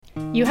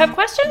You have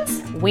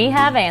questions? We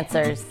have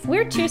answers.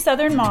 We're two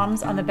Southern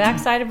moms on the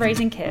backside of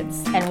raising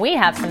kids. And we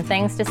have some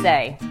things to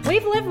say.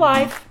 We've lived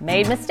life,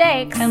 Made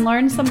mistakes. and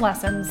learned some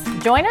lessons.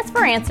 Join us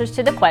for answers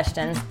to the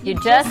questions you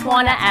just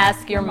want to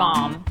ask your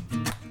mom.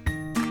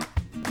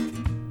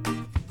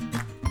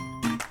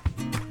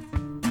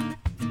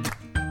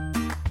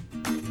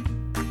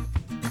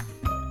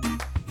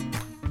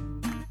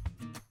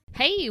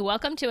 Hey,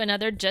 welcome to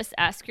another Just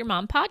Ask Your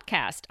Mom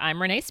podcast.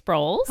 I'm Renee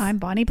Sproles. I'm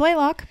Bonnie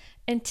Blaylock.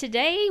 And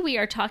today we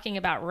are talking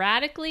about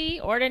radically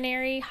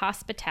ordinary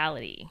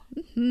hospitality.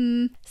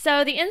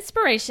 So the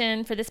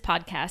inspiration for this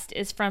podcast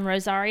is from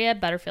Rosaria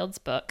Butterfield's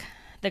book,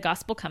 The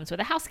Gospel Comes with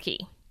a House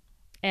Key.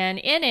 And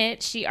in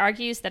it, she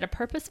argues that a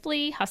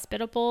purposefully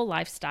hospitable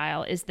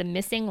lifestyle is the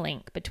missing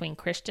link between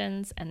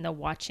Christians and the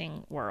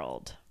watching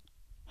world.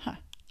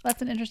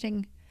 That's an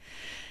interesting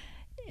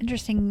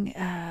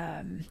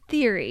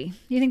theory.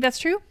 You think that's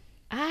true?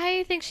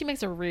 I think she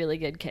makes a really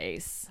good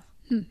case.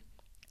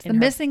 It's the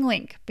missing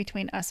link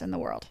between us and the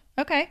world.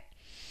 Okay.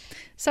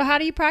 So how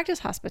do you practice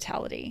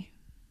hospitality?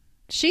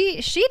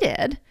 She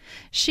did.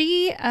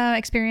 She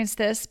experienced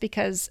this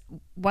because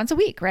once a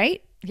week,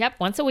 right? Yep,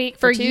 once a week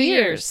for 2 years.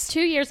 years.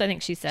 2 years, I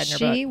think she said in her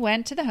book. She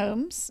went to the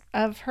homes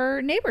of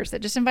her neighbors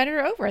that just invited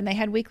her over, and they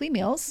had weekly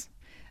meals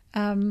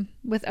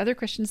with other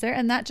Christians there,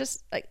 and that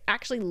just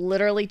actually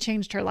literally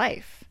changed her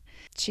life.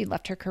 She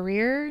left her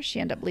career.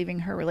 She ended up leaving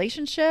her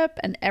relationship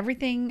and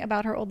everything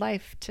about her old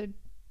life to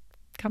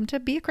come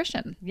to be a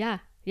Christian. Yeah.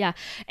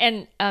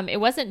 And it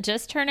wasn't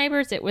just her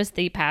neighbors. It was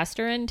the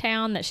pastor in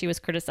town that she was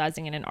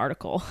criticizing in an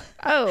article.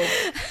 Oh,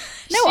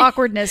 no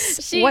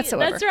awkwardness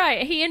whatsoever. That's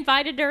right. He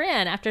invited her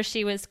in after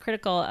she was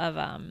critical of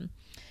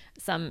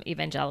some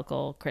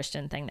evangelical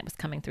Christian thing that was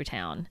coming through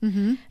town.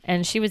 Mm-hmm.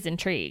 And she was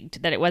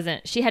intrigued that it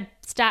wasn't, she had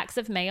stacks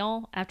of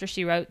mail after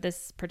she wrote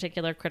this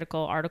particular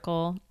critical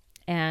article,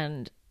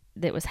 and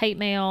it was hate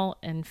mail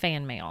and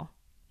fan mail.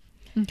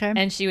 Okay.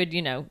 And she would,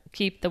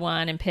 keep the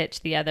one and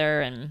pitch the other.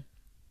 And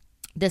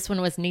this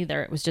one was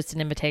neither. It was just an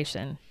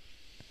invitation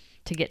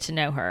to get to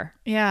know her.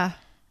 Yeah.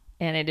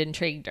 And it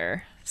intrigued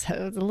her. So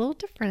it was a little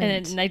different.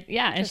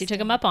 And she took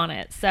him up on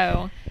it.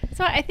 So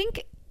I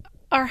think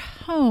our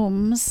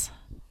homes,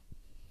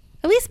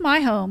 at least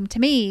my home, to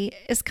me,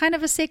 is kind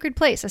of a sacred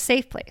place, a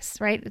safe place,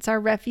 right? It's our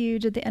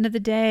refuge at the end of the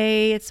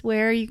day. It's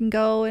where you can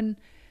go and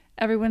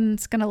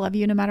everyone's going to love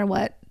you no matter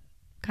what,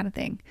 kind of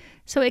thing.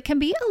 So it can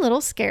be a little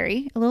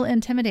scary, a little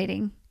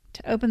intimidating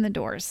to open the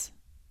doors.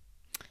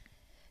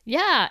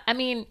 Yeah. I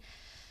mean,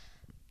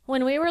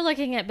 when we were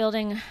looking at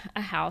building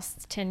a house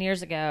 10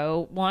 years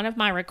ago, one of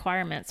my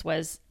requirements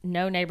was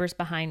no neighbors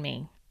behind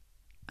me.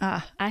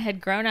 I had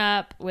grown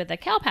up with a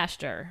cow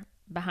pasture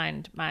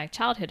behind my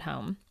childhood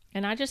home,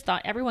 and I just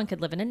thought everyone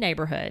could live in a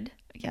neighborhood.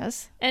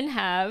 Yes. And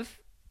have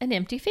an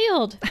empty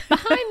field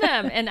behind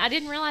them. And I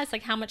didn't realize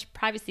how much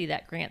privacy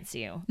that grants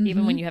you,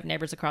 even when you have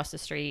neighbors across the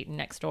street and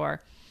next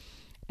door.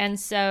 And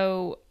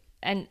so,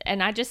 and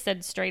I just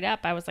said straight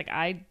up, I was like,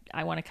 I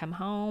want to come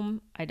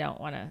home. I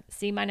don't want to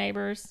see my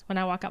neighbors when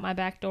I walk out my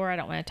back door. I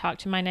don't want to talk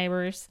to my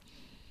neighbors.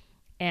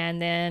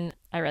 And then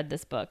I read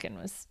this book and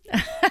was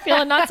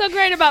feeling not so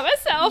great about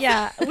myself.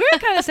 Yeah. We're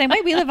kind of the same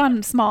way. We live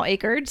on small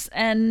acres,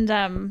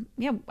 and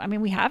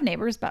we have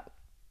neighbors, but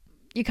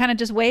you kind of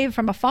just wave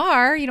from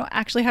afar. You don't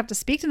actually have to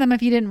speak to them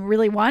if you didn't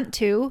really want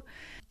to.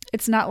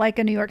 It's not like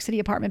a New York City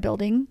apartment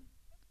building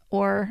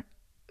or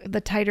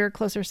the tighter,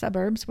 closer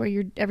suburbs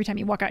where every time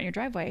you walk out in your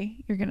driveway,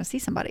 you're going to see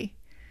somebody.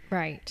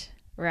 Right.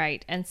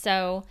 And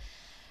so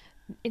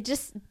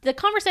the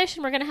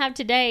conversation we're going to have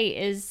today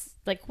is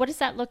what does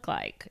that look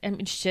like? I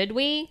mean, should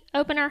we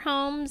open our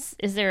homes?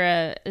 Is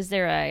there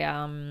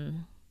a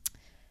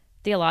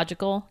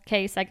theological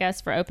case, I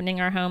guess, for opening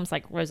our homes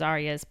like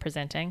Rosaria is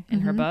presenting in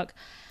her book?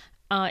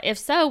 If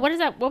so, what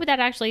would that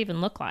actually even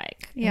look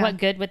like? Yeah. What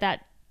good would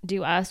that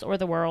do us or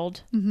the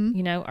world,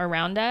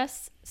 around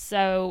us?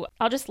 So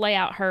I'll just lay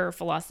out her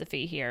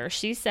philosophy here.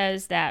 She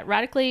says that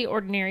radically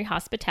ordinary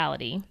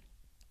hospitality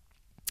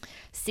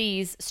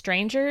sees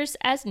strangers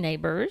as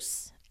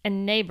neighbors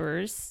and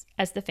neighbors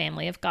as the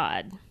family of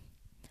God.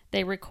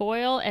 They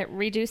recoil at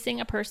reducing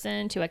a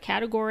person to a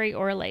category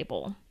or a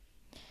label.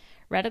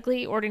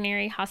 Radically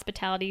ordinary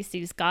hospitality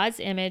sees God's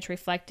image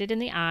reflected in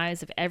the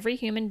eyes of every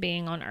human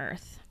being on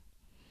earth.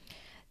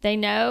 They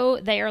know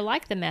they are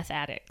like the meth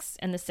addicts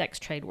and the sex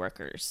trade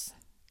workers.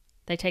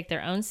 They take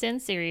their own sin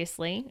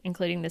seriously,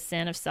 including the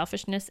sin of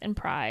selfishness and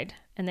pride,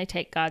 and they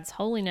take God's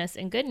holiness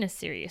and goodness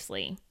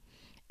seriously,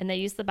 and they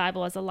use the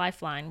Bible as a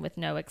lifeline with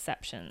no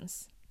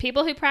exceptions.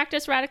 People who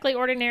practice radically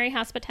ordinary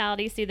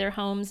hospitality see their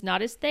homes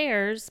not as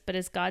theirs, but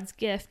as God's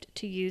gift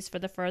to use for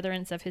the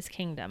furtherance of his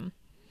kingdom.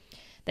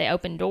 They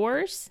open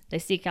doors, they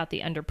seek out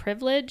the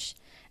underprivileged,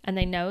 and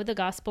they know the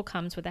gospel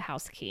comes with a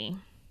house key.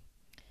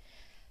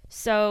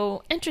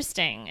 So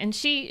interesting. And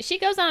she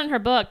goes on in her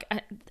book.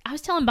 I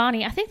was telling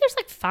Bonnie, I think there's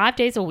 5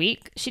 days a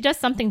week. She does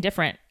something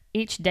different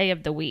each day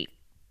of the week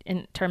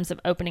in terms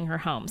of opening her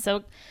home.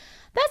 So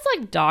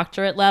that's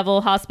doctorate level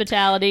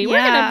hospitality.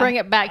 We're going to bring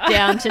it back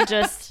down to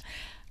just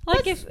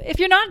Like if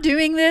you're not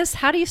doing this,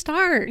 how do you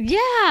start?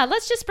 Yeah,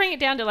 let's just bring it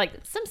down to like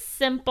some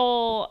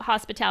simple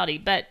hospitality.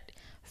 But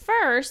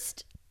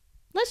first,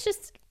 let's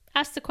just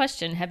ask the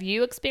question, have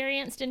you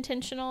experienced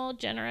intentional,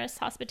 generous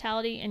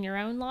hospitality in your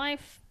own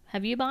life?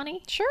 Have you,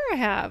 Bonnie? Sure, I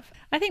have.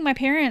 I think my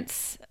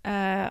parents,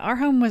 our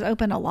home was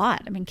open a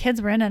lot. I mean,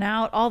 kids were in and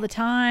out all the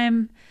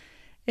time.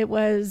 It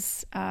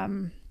was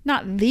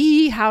not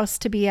the house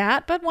to be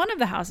at, but one of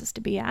the houses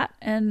to be at.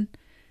 And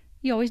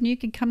you always knew you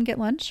could come get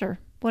lunch or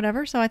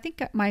whatever. So I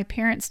think my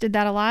parents did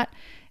that a lot.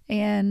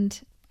 And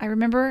I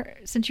remember,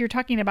 since you're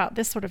talking about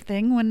this sort of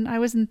thing, when I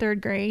was in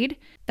 3rd grade,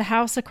 the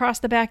house across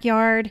the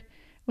backyard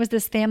was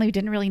this family who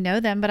didn't really know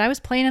them, but I was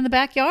playing in the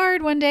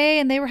backyard one day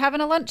and they were having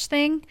a lunch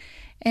thing.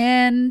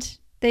 And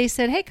they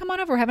said, hey, come on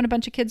over. We're having a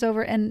bunch of kids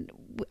over. And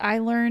I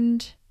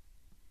learned,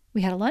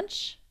 we had a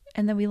lunch,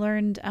 and then we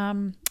learned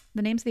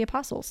the names of the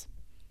apostles.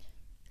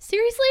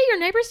 Seriously? Your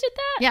neighbors did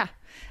that? Yeah.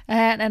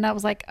 And I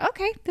was like,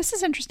 okay, this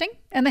is interesting.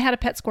 And they had a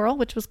pet squirrel,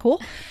 which was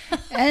cool.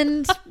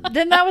 And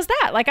then that was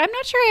that. Like, I'm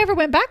not sure I ever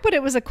went back, but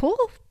it was a cool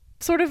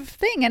sort of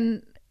thing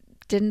and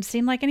didn't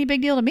seem like any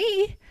big deal to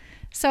me.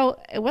 So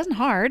it wasn't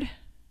hard.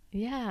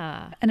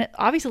 Yeah. And it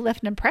obviously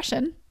left an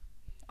impression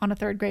on a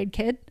 3rd grade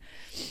kid.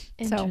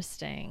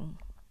 Interesting.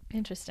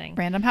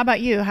 Random. How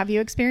about you? Have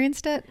you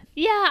experienced it?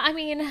 Yeah. I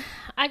mean,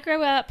 I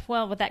grew up,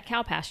 with that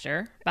cow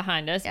pasture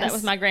behind us. Yes. That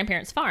was my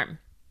grandparents' farm.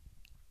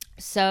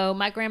 So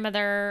my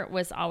grandmother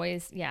was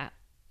always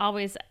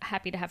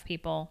happy to have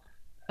people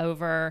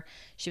over.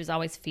 She was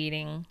always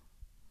feeding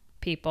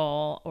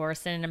people or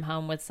sending them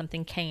home with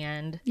something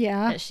canned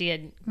that she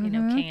had,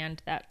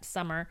 canned that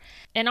summer.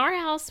 And our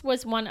house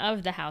was one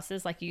of the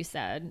houses, like you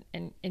said,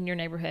 in your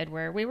neighborhood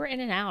where we were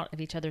in and out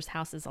of each other's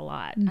houses a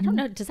lot. I don't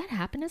know. Does that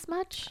happen as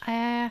much?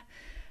 Not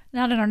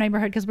in our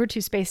neighborhood because we're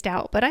too spaced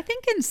out, but I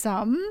think in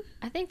some.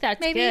 I think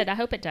that's maybe. Good. I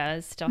hope it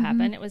does still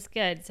happen. It was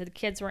good. So the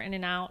kids were in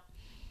and out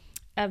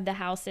of the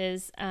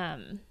houses.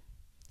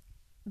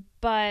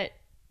 But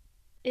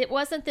it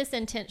wasn't this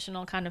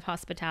intentional kind of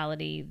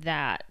hospitality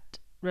that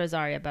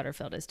Rosaria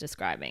Butterfield is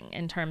describing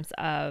in terms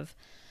of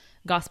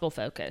gospel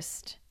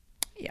focused.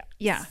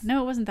 Yeah.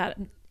 No, it wasn't that.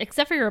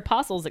 Except for your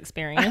apostles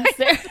experience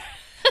there.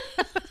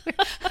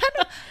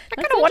 I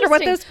kind of wonder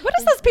what is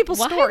those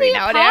people's story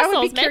nowadays? I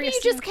would be Maybe you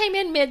just came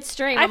in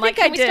midstream. I'm like,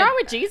 can we start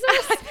with Jesus?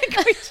 I think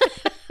we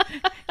did.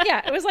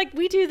 Yeah, it was like,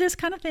 we do this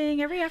kind of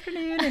thing every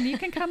afternoon and you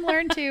can come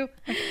learn too.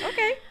 Like,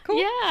 okay, cool.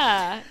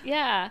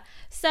 Yeah.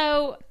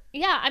 So,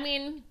 I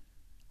mean,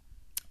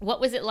 what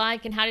was it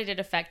like and how did it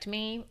affect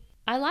me?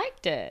 I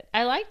liked it.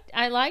 I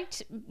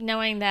liked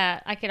knowing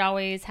that I could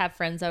always have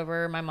friends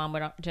over. My mom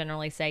would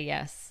generally say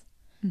yes.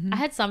 I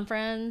had some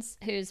friends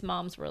whose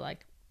moms were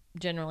like,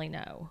 generally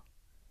no.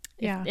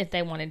 If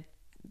they wanted,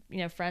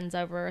 friends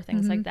over or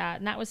things like that.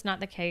 And that was not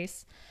the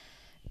case.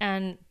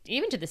 And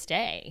even to this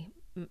day,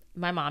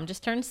 my mom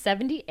just turned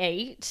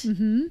 78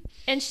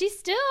 and she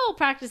still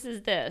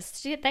practices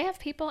this. They have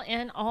people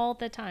in all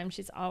the time.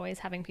 She's always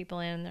having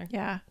people in.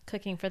 They're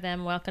cooking for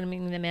them,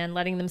 welcoming them in,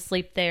 letting them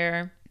sleep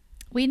there.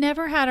 We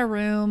never had a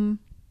room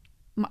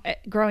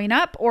growing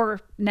up or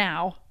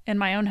now in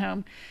my own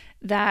home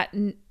that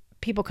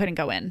people couldn't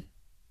go in.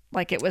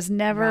 Like, it was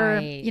never,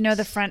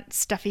 the front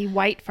stuffy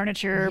white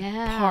furniture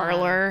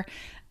parlor.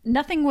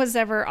 Nothing was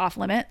ever off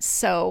limits.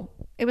 So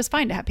it was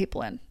fine to have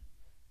people in.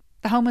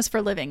 The home was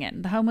for living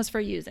in. The home was for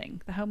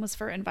using. The home was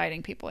for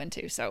inviting people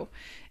into. So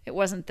it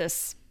wasn't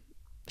this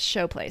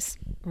show place.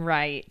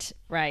 Right.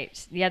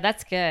 Yeah,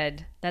 that's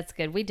good.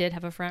 We did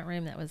have a front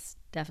room that was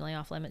definitely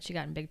off limits. You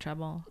got in big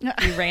trouble.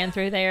 We ran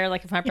through there.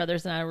 Like, if my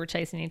brothers and I were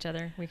chasing each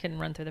other, we couldn't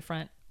run through the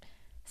front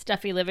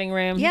stuffy living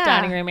room,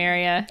 dining room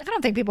area. I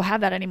don't think people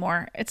have that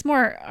anymore. It's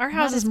more, our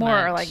house is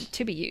more like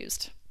to be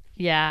used.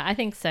 Yeah, I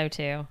think so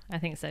too.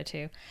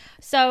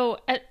 So,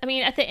 I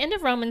mean, at the end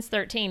of Romans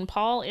 13,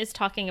 Paul is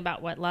talking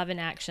about what love in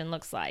action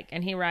looks like.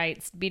 And he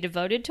writes, be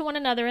devoted to one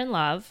another in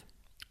love,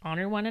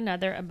 honor one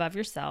another above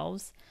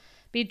yourselves,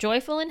 be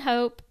joyful in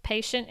hope,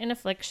 patient in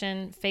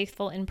affliction,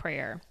 faithful in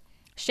prayer.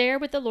 Share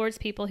with the Lord's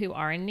people who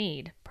are in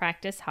need.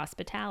 Practice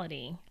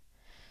hospitality.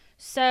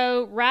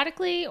 So,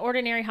 radically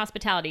ordinary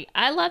hospitality.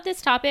 I love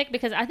this topic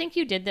because I think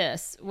you did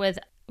this with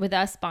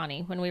us,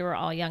 Bonnie, when we were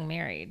all young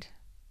married.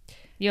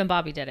 You and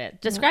Bobby did it.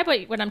 Describe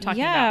what I'm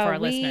talking about for our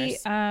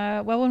listeners.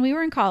 Well, when we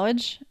were in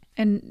college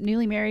and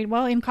newly married,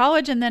 in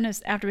college and then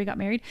after we got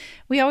married,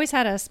 we always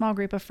had a small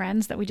group of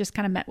friends that we just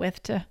kind of met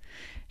with to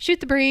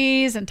shoot the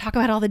breeze and talk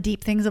about all the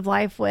deep things of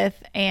life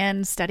with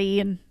and study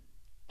and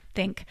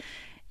think.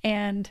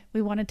 And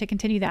we wanted to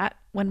continue that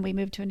when we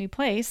moved to a new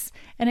place.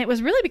 And it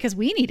was really because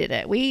we needed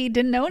it. We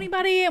didn't know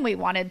anybody and we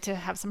wanted to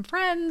have some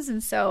friends.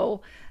 And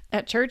so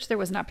at church, there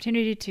was an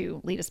opportunity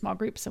to lead a small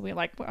group. So we were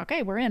like,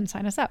 okay, we're in,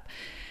 sign us up.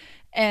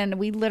 And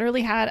we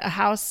literally had a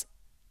house.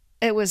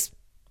 It was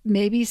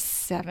maybe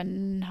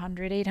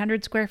 700,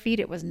 800 square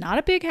feet. It was not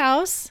a big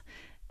house.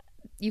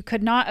 You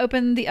could not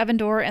open the oven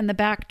door and the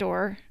back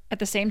door at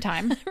the same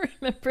time. I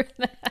remember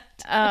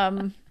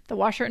that. The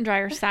washer and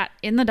dryer sat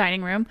in the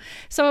dining room.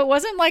 So it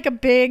wasn't like a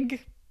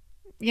big,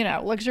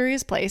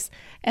 luxurious place.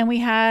 And we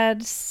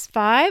had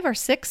 5 or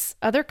 6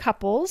 other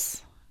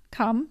couples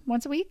come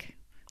once a week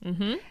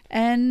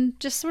and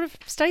just sort of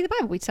study the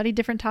Bible. We studied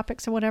different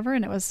topics or whatever,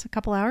 and it was a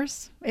couple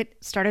hours. It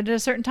started at a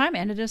certain time,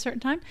 ended at a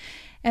certain time.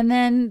 And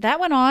then that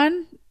went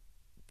on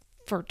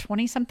for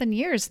 20 something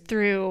years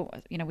through,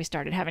 we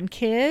started having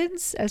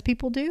kids, as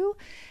people do.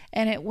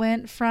 And it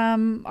went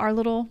from our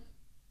little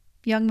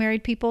young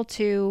married people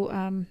to,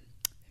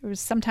 there was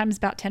sometimes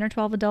about 10 or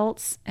 12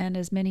 adults and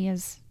as many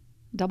as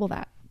double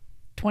that,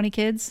 20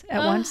 kids at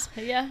once.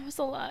 Yeah, it was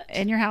a lot.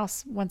 In your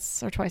house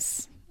once or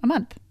twice a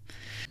month.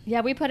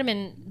 Yeah, we put them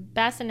in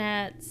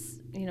bassinets,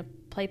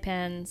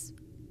 playpens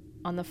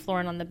on the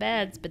floor and on the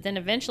beds, but then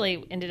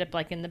eventually ended up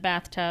like in the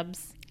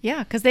bathtubs.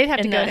 Yeah, because they'd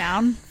have to go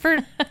down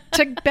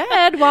to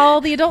bed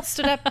while the adults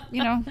stood up,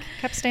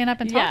 kept staying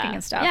up and talking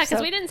and stuff. Yeah,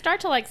 because we didn't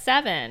start till like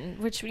 7,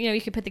 which, you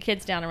could put the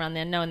kids down around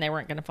then knowing they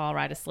weren't going to fall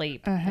right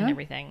asleep and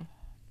everything.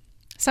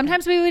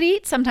 Sometimes we would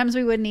eat, sometimes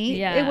we wouldn't eat.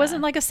 Yeah. It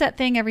wasn't like a set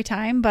thing every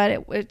time,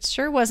 but it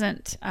sure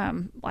wasn't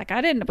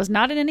was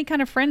not in any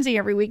kind of frenzy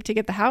every week to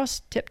get the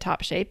house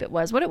tip-top shape. It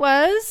was what it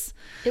was.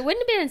 It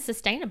wouldn't have been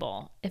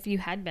sustainable if you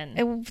had been.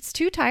 It's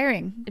too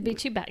tiring. It'd be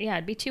too bad. Yeah,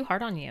 it'd be too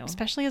hard on you.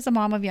 Especially as a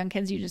mom of young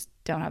kids, you just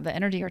don't have the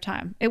energy or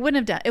time. It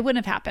wouldn't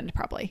have happened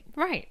probably.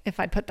 Right. If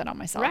I'd put that on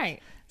myself. Right.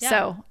 Yeah.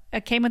 So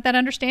it came with that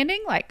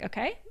understanding, like,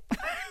 okay,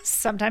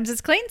 sometimes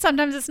it's clean,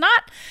 sometimes it's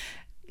not.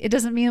 It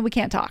doesn't mean that we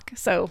can't talk.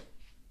 So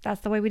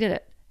that's the way we did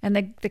it. And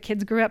the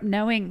kids grew up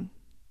knowing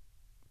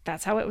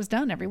that's how it was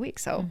done every week.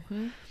 So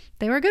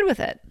they were good with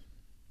it.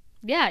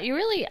 Yeah,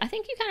 I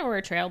think you kind of were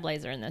a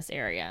trailblazer in this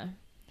area.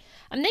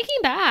 I'm thinking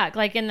back,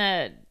 like in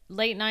the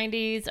late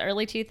 90s,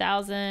 early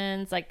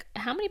 2000s, like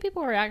how many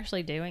people were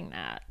actually doing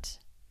that?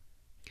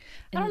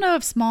 I don't know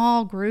if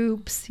small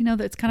groups,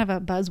 it's kind of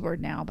a buzzword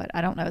now, but I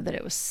don't know that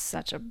it was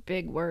such a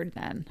big word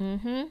then.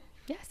 Mm-hmm.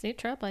 Yeah, see,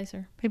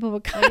 trailblazer. People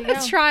would kind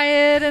of try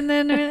it and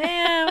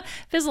then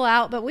fizzle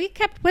out, but we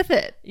kept with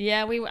it.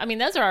 Yeah,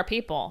 those are our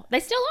people. They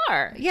still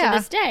are to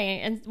this day.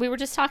 And we were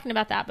just talking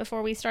about that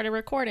before we started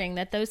recording,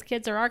 that those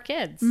kids are our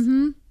kids.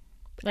 Mm-hmm.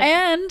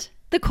 And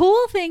the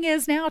cool thing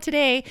is now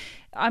today,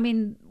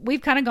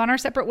 we've kind of gone our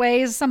separate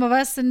ways, some of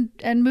us, and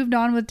moved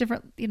on with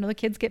different, the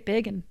kids get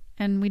big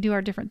and we do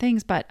our different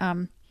things. But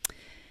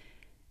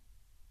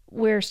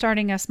we're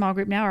starting a small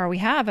group now, or we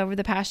have over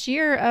the past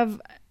year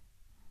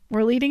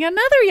we're leading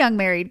another young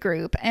married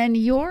group, and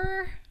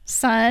your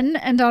son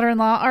and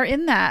daughter-in-law are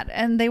in that,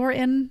 and they were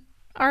in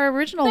our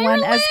original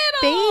one as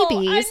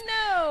babies. I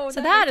know.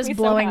 So that is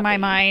blowing my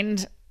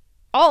mind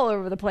all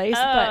over the place.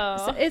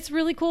 Oh. But it's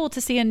really cool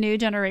to see a new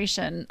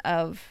generation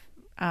of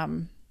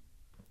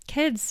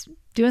kids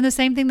doing the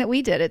same thing that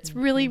we did. It's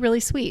really, really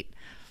sweet.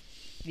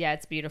 Yeah,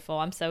 it's beautiful.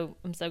 I'm so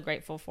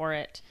grateful for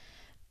it.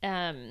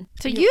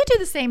 So you do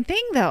the same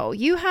thing, though.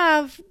 You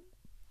have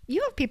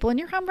people in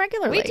your home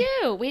regularly.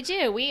 We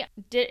do. We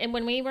did, and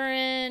when we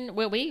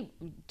were we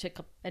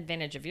took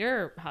advantage of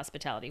your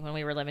hospitality when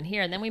we were living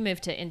here, and then we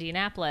moved to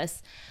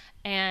Indianapolis,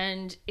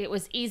 and it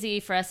was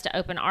easy for us to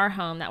open our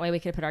home. That way we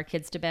could put our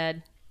kids to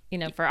bed,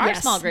 for our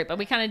small group. But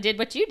we kind of did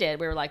what you did.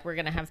 We were like, we're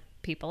going to have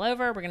people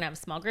over. We're going to have a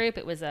small group.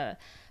 It was a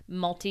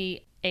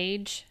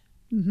multi-age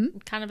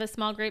kind of a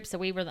small group. So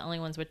we were the only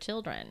ones with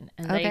children,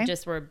 and they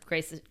just were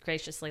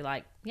graciously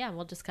like, yeah,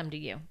 we'll just come to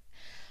you.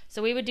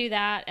 So we would do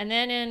that. And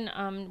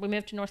then we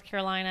moved to North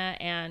Carolina,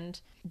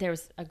 and there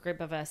was a group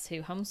of us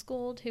who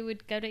homeschooled who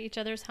would go to each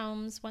other's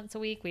homes once a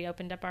week. We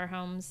opened up our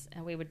homes,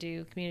 and we would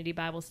do community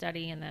Bible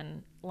study and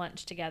then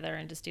lunch together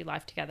and just do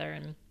life together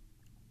and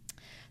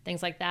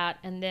things like that.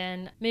 And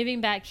then moving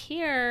back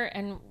here,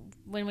 and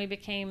when we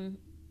became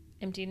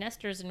empty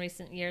nesters in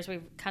recent years,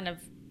 we've kind of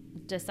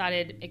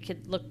decided it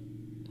could look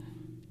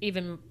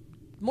even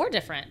more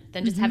different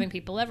than just having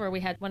people over.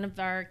 We had one of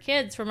our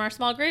kids from our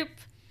small group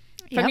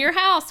from your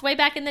house way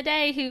back in the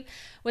day who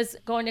was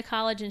going to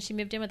college, and she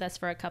moved in with us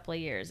for a couple of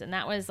years. And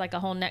that was like a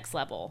whole next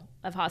level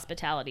of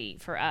hospitality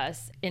for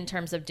us in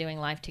terms of doing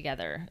life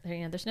together.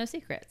 There's no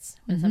secrets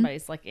when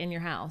somebody's like in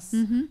your house.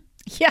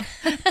 Yeah.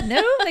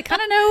 No, they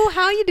kind of know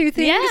how you do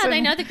things. Yeah,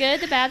 they know the good,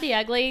 the bad, the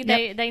ugly.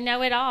 They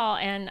know it all.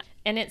 And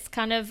it's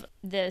kind of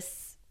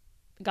this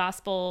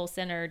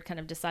gospel-centered kind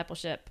of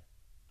discipleship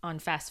on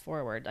fast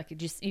forward. Like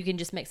you can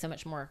just make so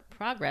much more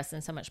progress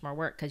and so much more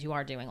work because you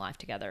are doing life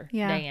together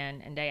day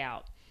in and day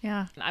out.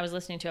 Yeah. I was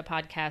listening to a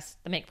podcast,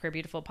 the Make Prayer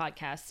Beautiful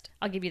podcast.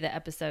 I'll give you the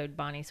episode,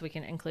 Bonnie, so we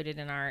can include it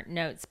in our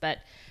notes. But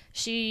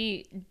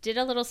she did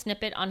a little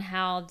snippet on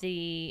how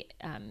the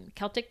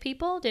Celtic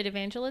people did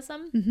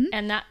evangelism.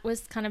 And that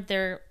was kind of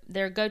their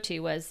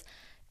go-to, was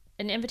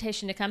an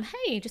invitation to come,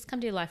 hey, just come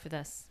do life with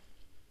us.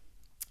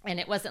 And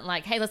it wasn't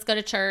like, hey, let's go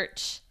to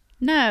church.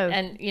 No.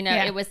 And,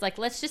 it was like,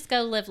 let's just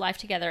go live life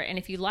together. And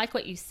if you like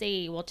what you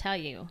see, we'll tell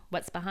you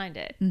what's behind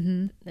it.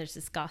 There's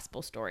this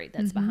gospel story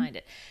that's behind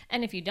it.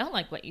 And if you don't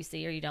like what you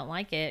see, or you don't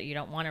like it, you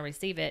don't want to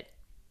receive it,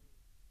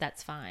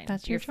 that's fine.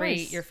 That's You're your free.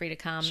 choice. You're free to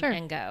come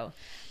and go.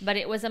 But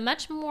it was a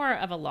much more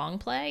of a long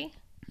play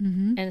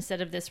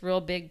instead of this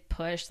real big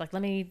push, like,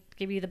 let me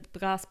give you the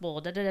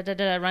gospel,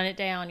 run it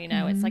down,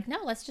 It's like, no,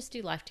 let's just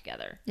do life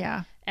together.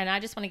 Yeah. And I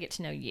just want to get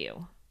to know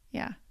you.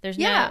 Yeah.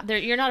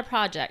 You're not a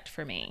project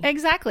for me.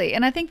 Exactly.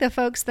 And I think the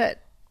folks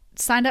that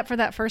signed up for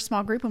that first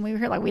small group when we were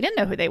here, like, we didn't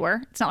know who they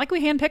were. It's not like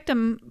we handpicked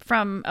them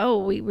from, oh,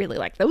 we really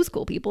like those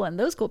cool people and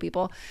those cool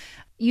people.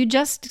 You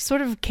just sort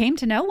of came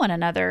to know one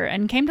another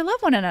and came to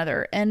love one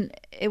another. And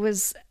it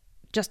was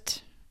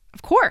just,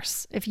 of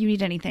course, if you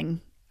need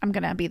anything, I'm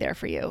going to be there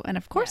for you. And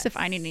of course, if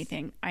I need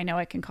anything, I know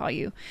I can call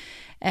you.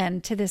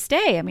 And to this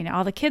day, I mean,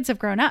 all the kids have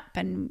grown up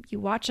and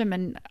you watch them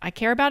and I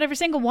care about every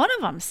single one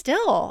of them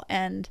still.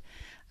 And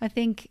I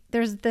think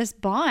there's this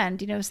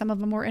bond, some of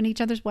them were in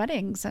each other's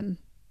weddings and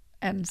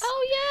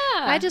oh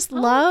yeah, I just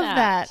love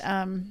that.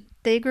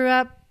 They grew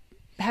up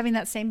having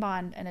that same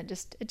bond and it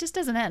just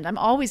doesn't end. I'm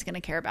always going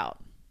to care about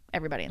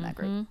everybody in that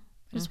group.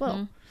 I just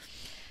will.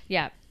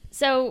 Yeah.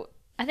 So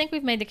I think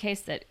we've made the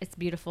case that it's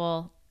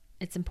beautiful.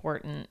 It's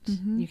important.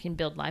 You can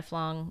build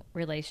lifelong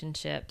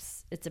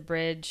relationships. It's a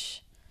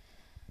bridge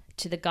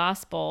to the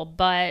gospel.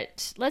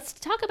 But let's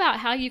talk about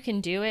how you can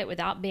do it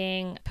without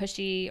being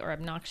pushy or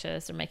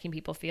obnoxious or making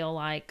people feel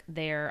like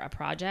they're a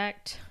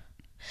project.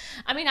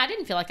 I mean, I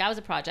didn't feel like I was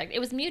a project. It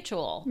was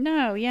mutual.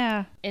 No,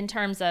 yeah. In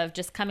terms of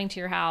just coming to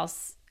your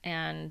house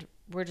and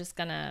we're just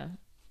going to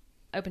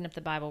open up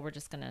the Bible. We're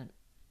just going to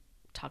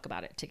talk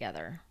about it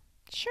together.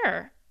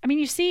 Sure. I mean,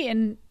 you see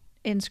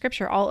in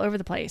scripture all over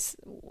the place.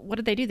 What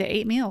did they do? They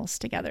ate meals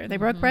together. They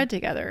broke bread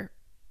together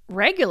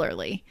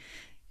regularly.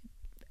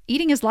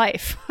 Eating is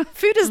life.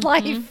 Food is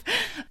life.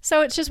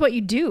 So it's just what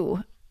you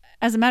do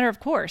as a matter of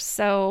course.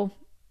 So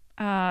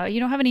you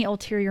don't have any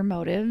ulterior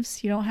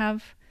motives. You don't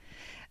have,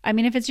 I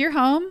mean, if it's your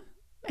home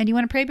and you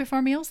want to pray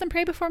before meals, then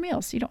pray before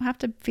meals. You don't have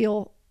to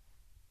feel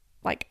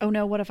like, oh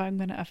no, what if I'm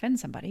going to offend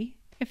somebody?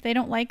 If they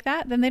don't like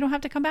that, then they don't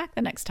have to come back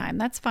the next time.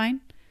 That's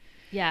fine.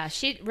 Yeah,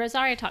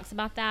 Rosaria talks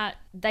about that.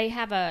 They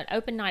have an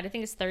open night. I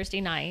think it's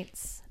Thursday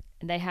nights.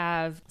 They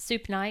have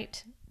soup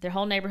night. Their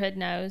whole neighborhood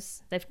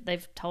knows.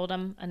 They've told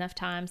them enough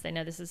times. They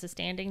know this is a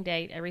standing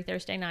date every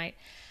Thursday night.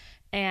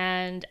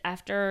 And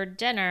after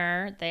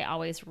dinner, they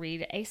always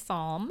read a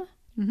psalm,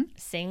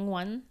 sing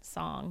one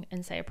song,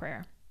 and say a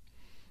prayer.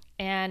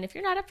 And if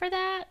you're not up for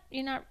that,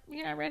 you're not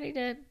ready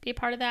to be a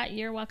part of that,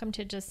 you're welcome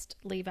to just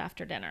leave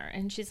after dinner.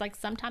 And she's like,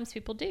 sometimes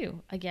people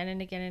do again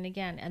and again and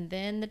again. And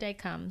then the day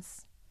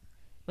comes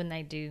when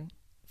they do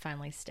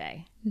finally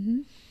stay.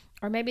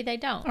 Or maybe they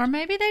don't.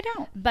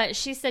 But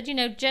she said,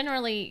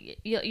 generally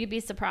you'd be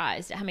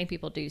surprised at how many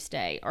people do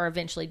stay or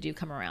eventually do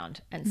come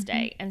around and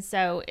stay. And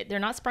so they're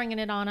not springing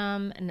it on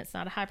them, and it's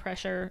not a high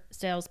pressure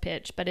sales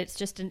pitch, but it's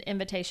just an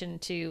invitation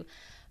to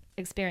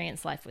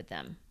experience life with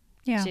them,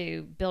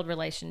 to build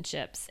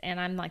relationships.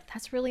 And I'm like,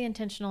 that's really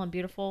intentional and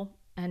beautiful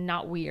and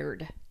not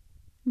weird.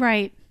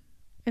 Right.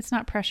 It's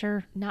not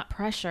pressure.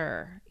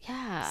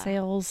 Yeah.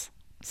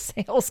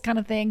 Sales kind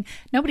of thing.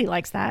 Nobody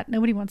likes that.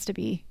 Nobody wants to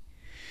be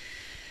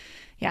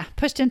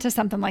pushed into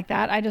something like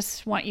that. I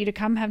just want you to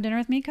come have dinner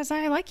with me because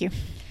I like you.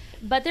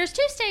 But there's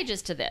 2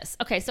 stages to this.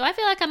 Okay, so I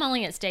feel like I'm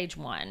only at stage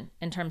 1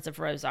 in terms of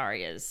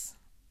Rosaria's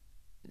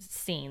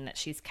scene that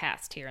she's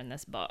cast here in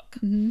this book.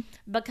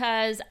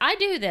 Because I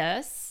do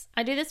this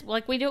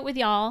like we do it with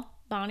y'all,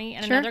 Bonnie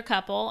and another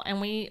couple,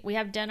 and we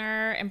have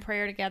dinner and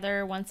prayer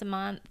together once a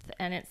month,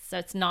 and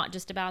it's not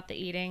just about the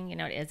eating,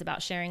 it is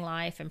about sharing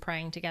life and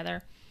praying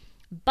together.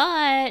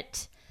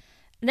 But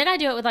then I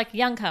do it with like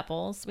young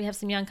couples. We have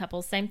some young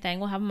couples, same thing.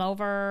 We'll have them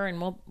over and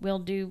we'll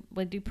do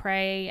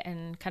pray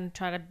and kind of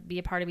try to be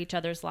a part of each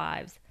other's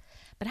lives.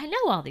 But I know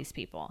all these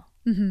people.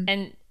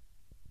 And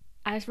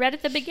I read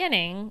at the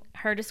beginning,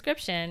 her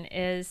description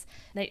is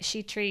that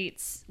she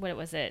treats,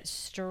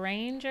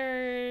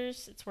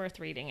 strangers, it's worth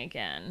reading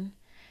again,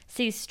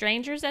 sees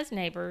strangers as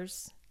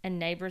neighbors and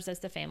neighbors as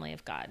the family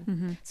of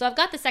God. So I've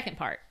got the second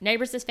part,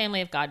 neighbors as family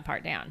of God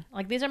part down.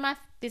 Like these are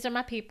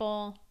my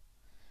people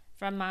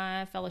from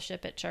my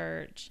fellowship at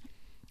church.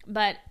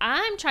 But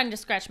I'm trying to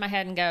scratch my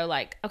head and go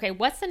like, okay,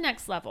 what's the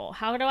next level?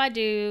 How do I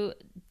do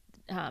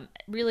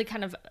really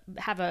kind of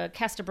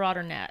cast a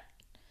broader net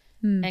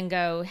and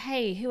go,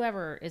 hey,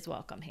 whoever is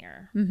welcome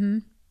here.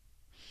 And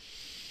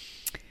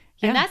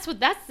that's the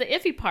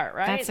iffy part,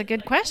 right? That's a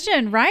good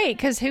question, right?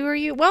 Because who are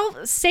you?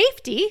 Well,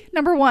 safety,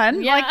 number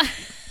one. Yeah.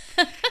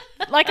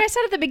 Like I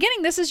said at the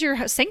beginning, this is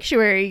your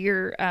sanctuary,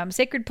 your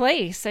sacred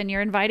place, and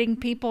you're inviting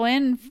people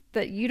in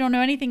that you don't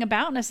know anything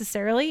about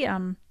necessarily.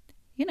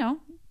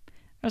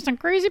 There's some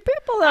crazy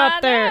people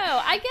out there. I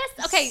know. I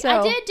guess, okay, so,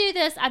 I did do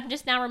this. I'm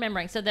just now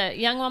remembering. So the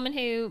young woman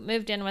who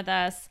moved in with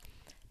us,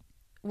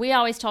 we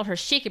always told her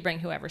she could bring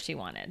whoever she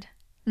wanted.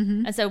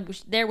 And so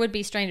there would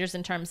be strangers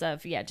in terms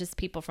of, just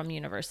people from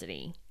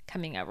university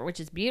coming over, which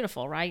is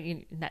beautiful,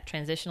 right? That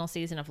transitional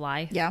season of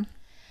life. Yeah.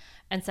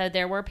 And so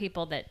there were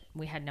people that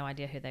we had no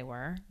idea who they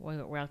were. We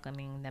were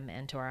welcoming them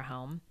into our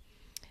home.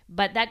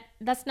 But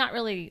that's not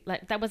really,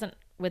 like, that wasn't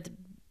with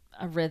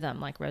a rhythm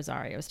like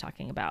Rosaria was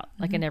talking about,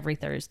 like an every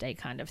Thursday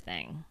kind of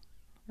thing.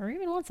 Or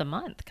even once a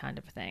month kind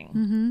of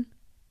thing.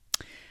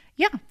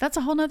 Yeah, that's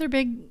a whole nother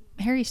big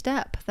hairy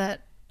step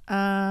that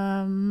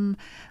And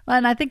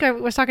I think I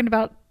was talking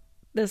about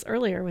this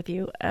earlier with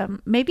you.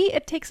 Maybe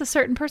it takes a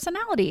certain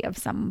personality of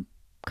some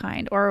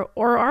kind, or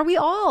are we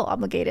all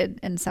obligated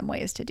in some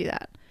ways to do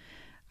that?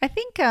 I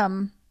think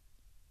I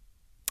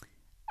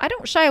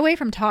don't shy away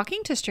from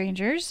talking to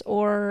strangers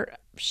or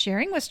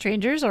sharing with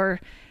strangers or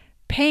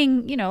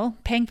paying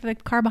for the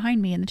car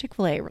behind me in the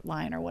Chick-fil-A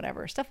line or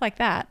whatever, stuff like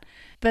that.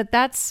 But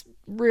that's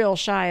real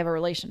shy of a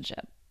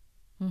relationship.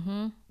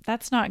 Mm-hmm.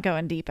 That's not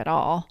going deep at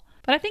all.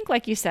 But I think,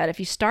 like you said, if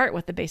you start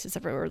with the basis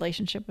of a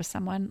relationship with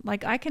someone,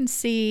 like I can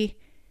see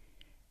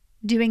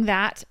doing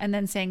that and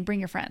then saying, bring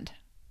your friend.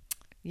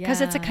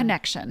 Because it's a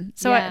connection.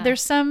 So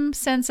there's some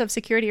sense of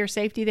security or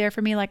safety there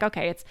for me. Like,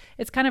 okay,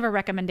 it's kind of a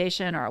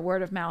recommendation or a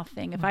word of mouth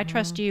thing. If I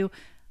trust you,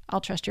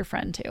 I'll trust your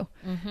friend too.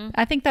 Mm-hmm.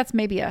 I think that's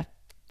maybe a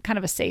kind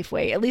of a safe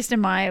way, at least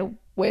in my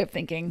way of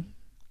thinking,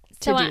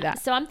 to do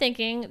that. So I'm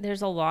thinking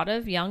there's a lot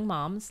of young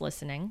moms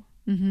listening.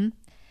 Mm-hmm.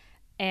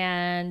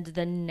 And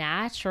the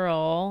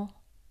natural,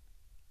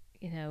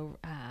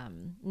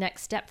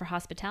 next step for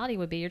hospitality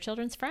would be your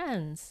children's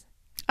friends.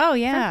 Oh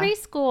yeah, from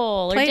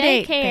preschool or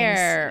Play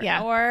daycare,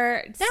 yeah.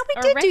 or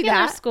we did do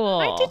that. School.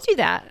 I did do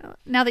that.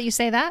 Now that you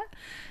say that,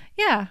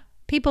 yeah,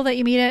 people that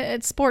you meet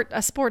at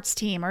a sports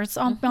team, or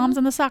moms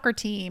on the soccer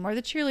team or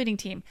the cheerleading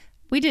team,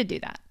 we did do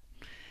that,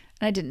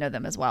 and I didn't know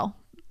them as well.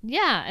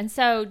 Yeah, and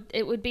so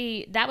that would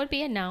be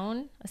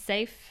a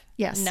safe,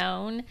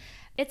 known.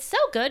 It's so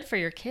good for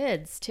your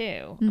kids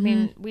too. Mm-hmm. I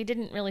mean, we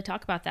didn't really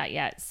talk about that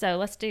yet, so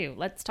let's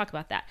talk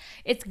about that.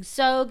 It's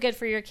so good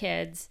for your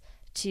kids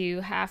to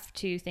have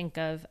to think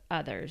of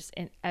others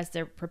as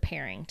they're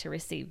preparing to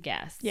receive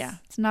guests. Yeah,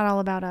 it's not all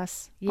about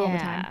us all the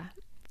time.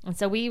 And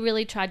so we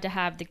really tried to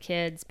have the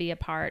kids be a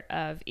part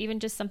of even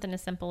just something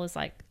as simple as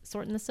like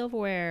sorting the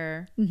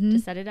silverware to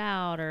set it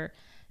out, or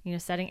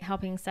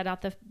helping set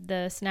out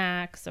the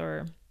snacks,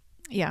 or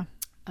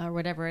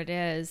whatever it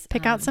is.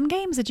 Pick out some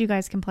games that you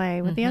guys can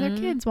play with the other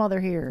kids while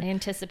they're here.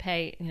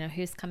 Anticipate,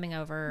 who's coming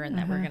over and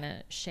that we're going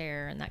to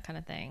share and that kind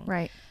of thing.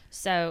 Right.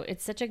 So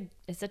it's such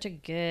a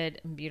good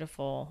and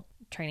beautiful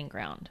training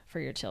ground for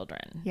your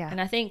children. Yeah.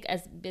 And I think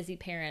as busy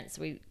parents,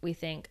 we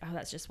think, oh,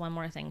 that's just one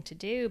more thing to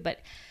do.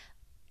 But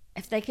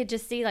if they could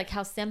just see like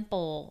how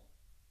simple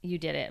you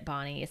did it,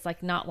 Bonnie, it's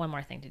like not one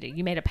more thing to do.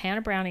 You made a pan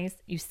of brownies,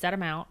 you set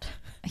them out.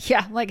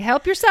 Yeah. Like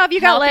help yourself. You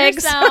got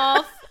legs.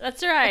 Yourself.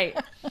 That's right.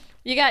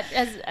 You got,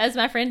 as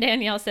my friend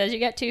Danielle says, you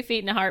got 2 feet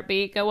and a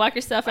heartbeat. Go walk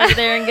yourself over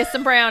there and get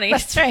some brownies.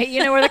 That's right.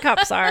 You know where the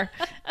cups are.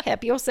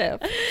 Help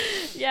yourself.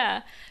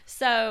 Yeah.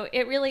 So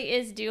it really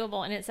is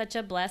doable, and it's such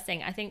a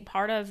blessing. I think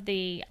part of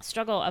the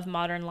struggle of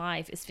modern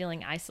life is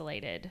feeling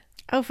isolated.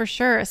 Oh, for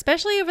sure.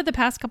 Especially over the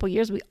past couple of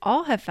years, we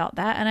all have felt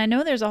that. And I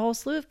know there's a whole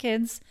slew of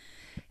kids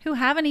who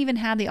haven't even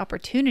had the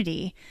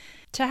opportunity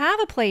to have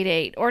a play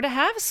date or to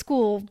have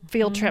school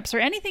field trips or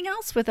anything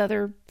else with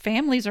other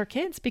families or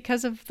kids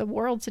because of the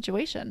world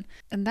situation.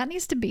 And that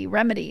needs to be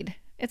remedied.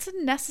 It's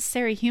a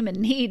necessary human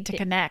need to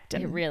connect.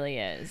 And it really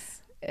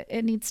is.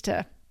 It needs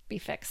to be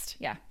fixed.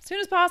 Yeah. As soon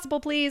as possible,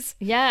 please.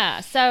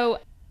 Yeah. So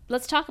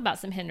let's talk about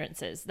some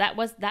hindrances. That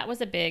was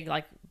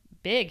a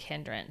big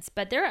hindrance,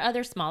 but there are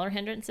other smaller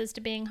hindrances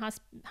to being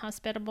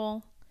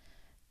hospitable.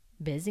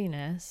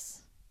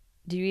 Busyness.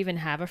 Do you even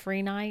have a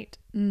free night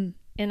in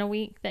a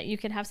week that you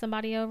could have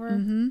somebody over?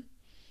 Mm-hmm.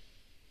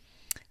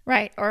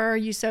 Right. Or are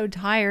you so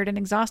tired and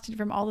exhausted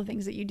from all the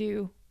things that you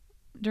do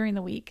during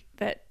the week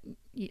that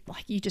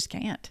you just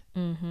can't.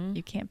 Mm-hmm.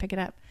 You can't pick it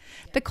up.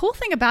 Yeah. The cool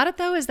thing about it,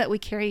 though, is that we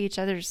carry each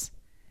other's.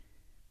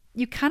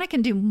 You kind of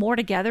can do more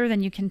together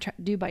than you can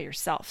do by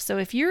yourself. So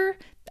if you're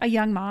a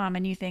young mom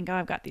and you think, oh,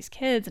 I've got these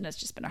kids and it's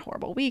just been a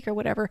horrible week or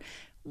whatever,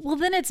 well,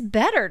 then it's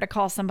better to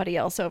call somebody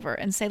else over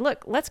and say,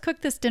 look, let's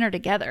cook this dinner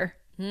together.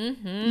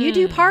 Mm-hmm. You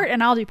do part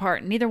and I'll do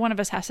part. Neither one of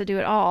us has to do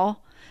it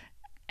all.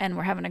 And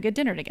we're having a good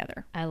dinner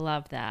together. I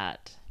love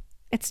that.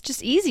 It's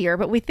just easier,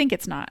 but we think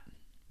it's not.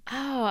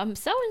 Oh, I'm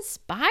so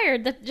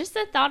inspired. Just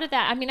the thought of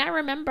that. I mean, I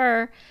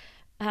remember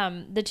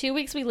the 2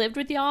 weeks we lived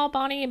with y'all,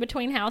 Bonnie, in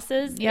between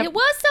houses. Yep. It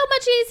was so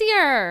much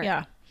easier.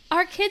 Yeah.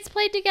 Our kids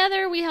played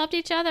together. We helped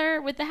each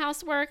other with the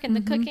housework and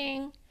the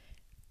cooking.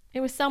 It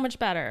was so much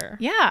better.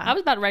 Yeah. I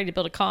was about ready to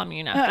build a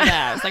commune after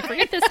that. I was like,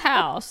 forget this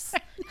house.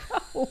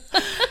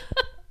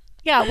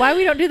 Yeah. Why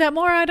we don't do that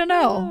more, I don't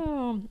know.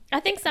 Oh, I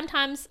think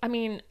sometimes, I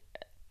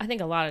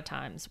think a lot of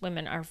times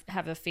women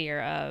have a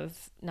fear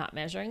of not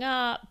measuring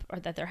up, or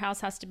that their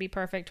house has to be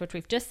perfect, which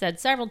we've just said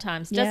several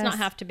times does not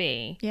have to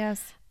be.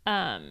 Yes.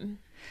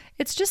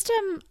 It's just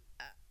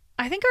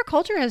I think our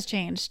culture has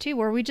changed too,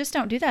 where we just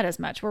don't do that as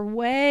much. We're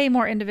way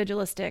more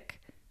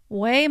individualistic,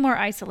 way more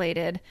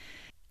isolated.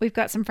 We've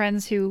got some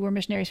friends who were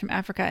missionaries from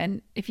Africa,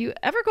 and if you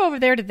ever go over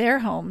there to their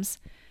homes,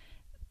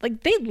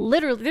 like they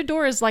literally, their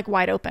door is like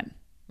wide open.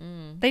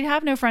 They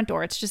have no front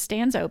door. It just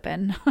stands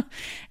open.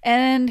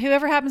 And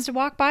whoever happens to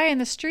walk by in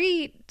the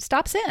street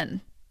stops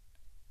in.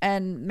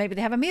 And maybe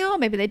they have a meal,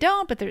 maybe they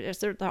don't, but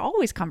there's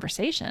always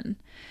conversation.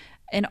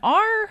 In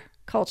our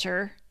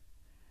culture,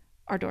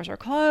 our doors are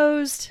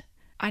closed.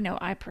 I know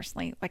I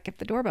personally, like if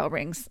the doorbell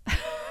rings,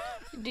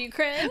 Do you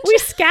cringe? We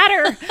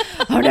scatter.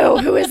 Oh no,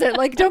 who is it?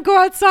 Like, don't go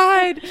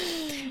outside.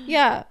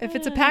 Yeah, if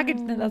it's a package,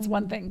 then that's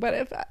one thing. But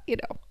if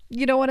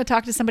you don't want to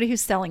talk to somebody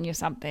who's selling you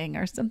something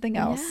or something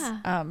else.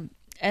 Yeah.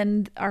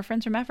 And our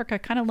friends from Africa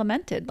kind of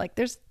lamented, like,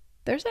 there's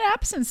an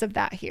absence of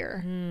that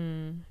here.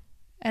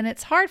 And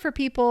it's hard for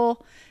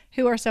people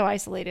who are so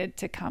isolated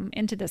to come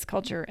into this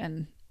culture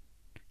and,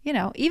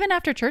 even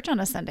after church on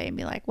a Sunday and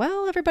be like,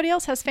 well, everybody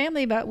else has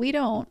family, but we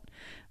don't.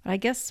 But I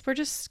guess we're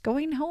just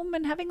going home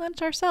and having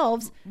lunch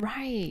ourselves.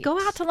 Right. Go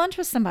out to lunch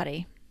with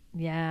somebody.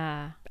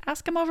 Yeah.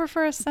 Ask them over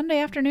for a Sunday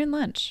afternoon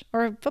lunch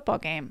or a football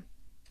game.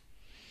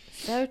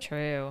 So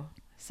true.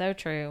 So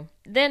true.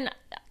 Then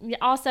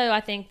also,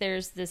 I think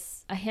there's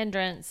a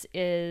hindrance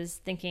is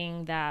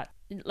thinking that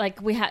like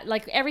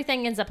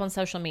everything ends up on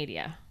social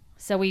media.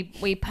 So we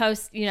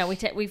post,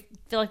 we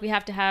feel like we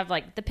have to have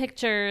like the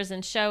pictures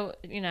and show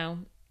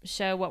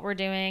what we're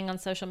doing on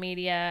social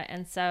media.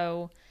 And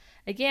so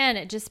again,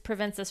 it just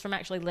prevents us from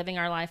actually living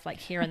our life like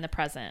here in the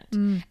present.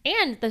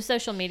 And the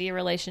social media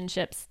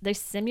relationships, they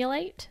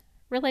simulate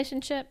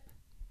relationship.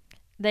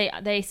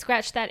 They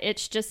scratch that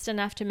itch just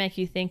enough to make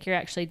you think you're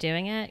actually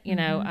doing it.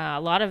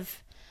 A lot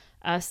of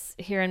us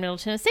here in Middle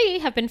Tennessee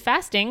have been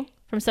fasting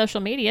from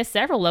social media.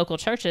 Several local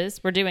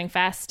churches were doing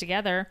fasts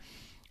together,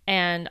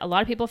 and a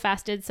lot of people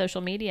fasted social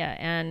media.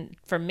 And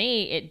for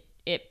me,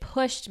 it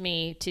pushed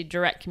me to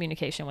direct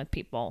communication with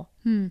people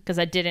because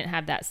I didn't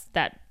have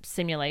that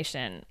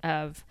simulation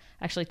of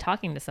actually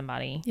talking to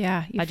somebody.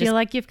 Yeah, you feel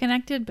like you've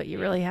connected, but you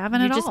really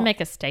haven't at all. You just make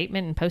a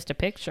statement and post a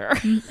picture.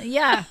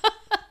 Yeah.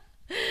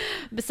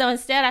 But so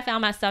instead I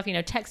found myself,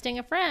 texting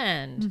a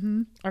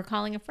friend or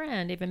calling a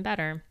friend, even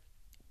better,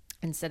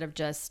 instead of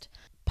just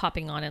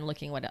popping on and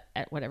looking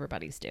at what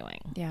everybody's doing.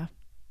 Yeah.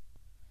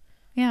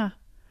 Yeah.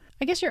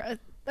 I guess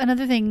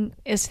another thing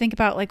is think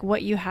about like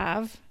what you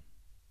have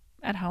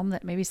at home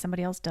that maybe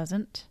somebody else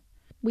doesn't.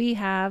 We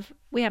happen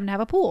to have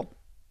a pool.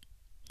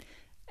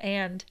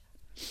 And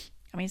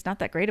I mean, it's not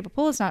that great of a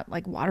pool. It's not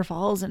like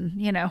waterfalls and,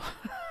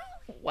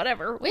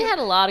 whatever. We had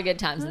a lot of good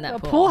times in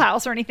that pool. A pool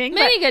house or anything.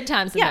 Many good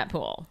times in that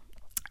pool.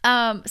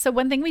 So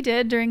one thing we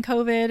did during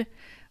COVID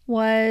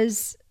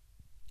was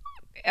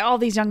all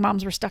these young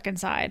moms were stuck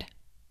inside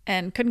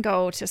and couldn't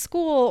go to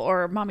school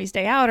or mommy's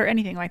day out or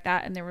anything like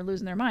that. And they were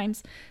losing their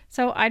minds.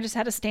 So I just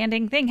had a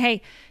standing thing.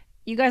 Hey,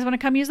 you guys want to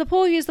come use the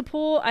pool? Use the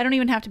pool. I don't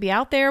even have to be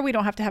out there. We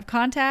don't have to have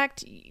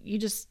contact. You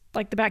just,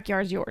 like, the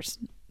backyard's yours.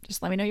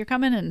 Just let me know you're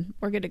coming and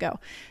we're good to go.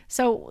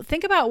 So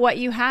think about what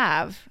you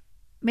have.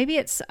 Maybe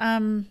it's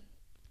a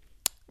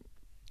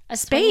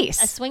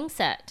space, a swing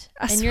set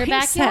in your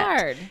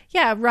backyard.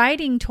 Yeah,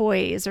 riding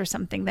toys or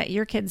something that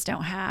your kids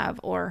don't have,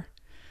 or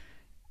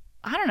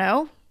I don't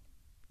know,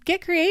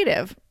 get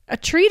creative. A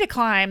tree to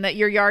climb that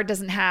your yard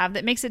doesn't have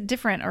that makes it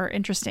different or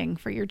interesting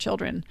for your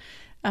children,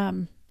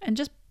 and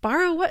just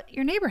borrow what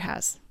your neighbor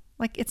has.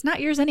 Like, it's not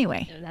yours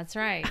anyway. That's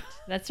right.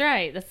 That's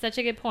right. That's such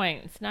a good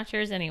point. It's not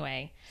yours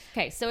anyway.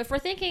 Okay, so if we're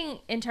thinking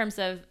in terms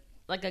of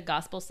like a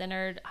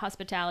gospel-centered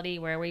hospitality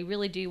where we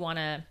really do want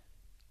to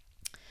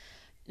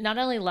not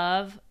only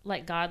love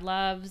like God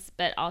loves,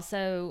 but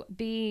also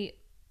be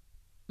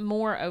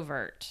more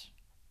overt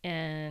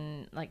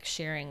in like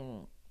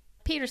sharing.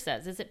 Peter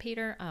says, is it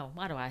Peter? Oh,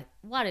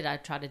 why did I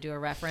try to do a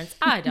reference?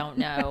 I don't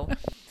know.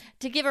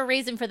 To give a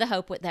reason for the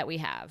hope that we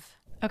have.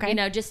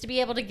 Okay. Just to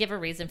be able to give a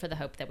reason for the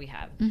hope that we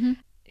have.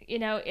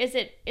 Is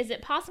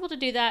it possible to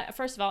do that,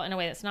 first of all, in a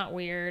way that's not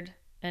weird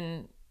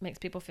and makes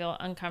people feel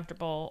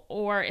uncomfortable?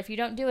 Or if you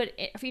don't do it,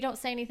 if you don't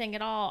say anything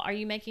at all, are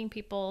you making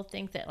people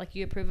think that like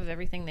you approve of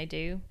everything they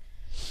do?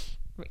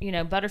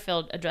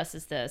 Butterfield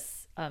addresses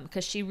this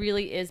because she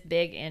really is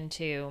big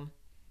into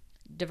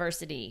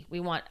diversity. We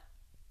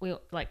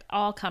like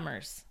all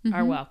comers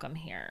are welcome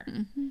here.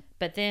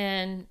 But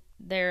then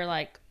they're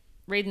like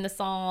reading the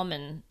psalm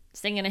and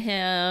singing a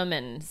hymn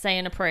and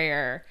saying a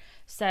prayer.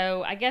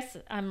 So I guess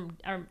I'm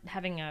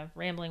having a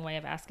rambling way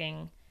of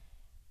asking,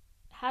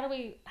 how do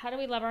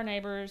we love our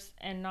neighbors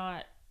and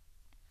not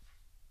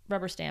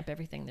rubber stamp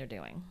everything they're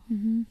doing?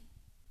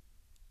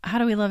 How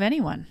do we love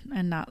anyone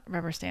and not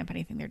rubber stamp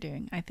anything they're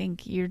doing? I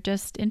think you're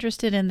just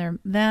interested in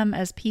them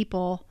as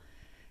people,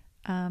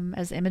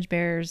 as image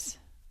bearers,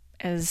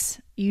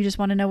 as you just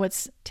want to know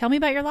tell me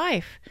about your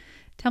life.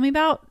 Tell me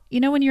about,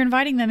 when you're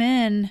inviting them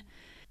in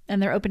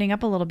and they're opening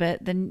up a little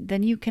bit,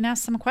 then you can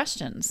ask some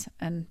questions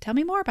and tell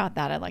me more about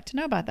that. I'd like to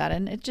know about that.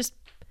 And it just,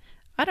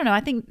 I don't know.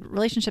 I think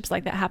relationships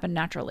like that happen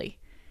naturally,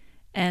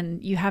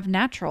 and you have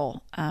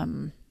natural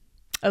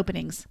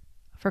openings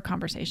for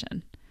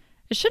conversation.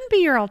 It shouldn't be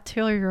your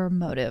ulterior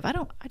motive. I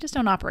just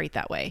don't operate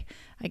that way,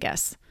 I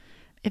guess.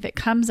 If it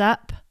comes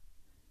up,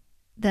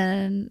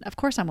 then of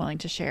course I'm willing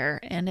to share.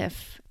 And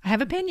if I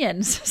have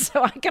opinions,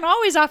 so I can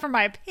always offer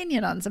my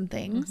opinion on some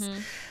things,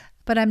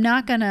 but I'm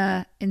not going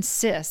to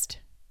insist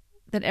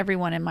that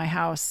everyone in my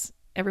house,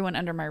 everyone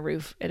under my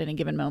roof at any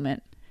given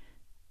moment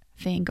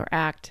think or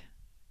act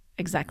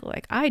exactly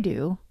like I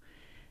do.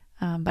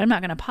 But I'm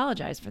not going to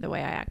apologize for the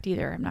way I act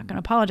either. I'm not going to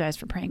apologize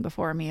for praying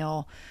before a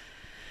meal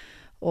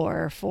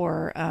or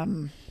for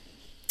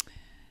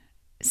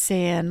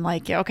saying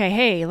like, okay,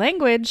 hey,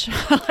 language,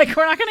 like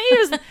we're not going to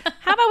use,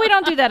 how about we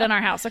don't do that in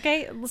our house?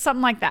 Okay.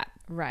 Something like that.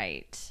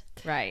 Right.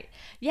 Right.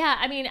 Yeah.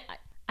 I mean,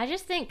 I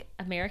just think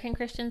American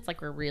Christians,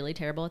 like, we're really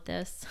terrible at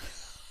this.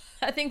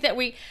 I think that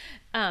we,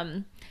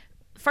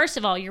 first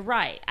of all, you're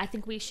right. I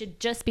think we should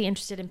just be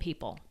interested in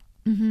people.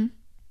 Mm-hmm.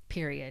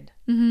 Period.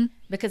 Mm-hmm.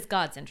 Because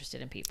God's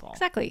interested in people.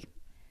 Exactly.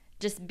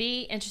 Just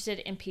be interested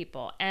in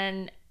people.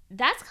 And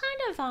that's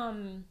kind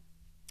of,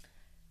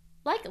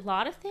 like a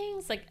lot of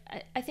things, like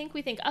I think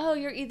we think, oh,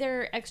 you're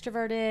either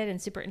extroverted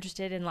and super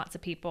interested in lots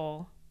of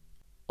people,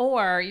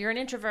 or you're an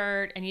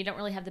introvert and you don't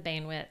really have the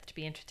bandwidth to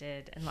be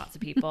interested in lots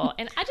of people.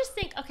 And I just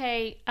think,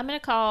 okay, I'm going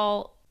to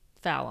call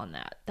foul on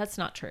that. That's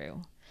not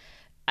true.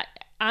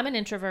 I'm an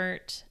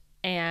introvert,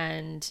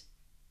 and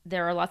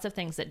there are lots of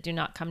things that do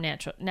not come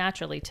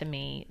naturally to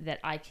me that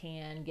I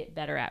can get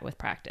better at with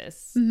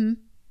practice. Mm-hmm.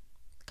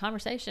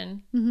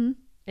 Conversation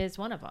is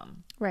one of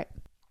them. Right.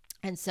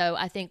 And so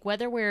I think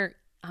whether we're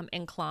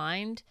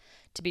inclined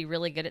to be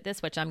really good at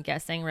this, which I'm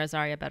guessing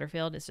Rosaria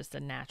Butterfield is just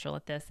a natural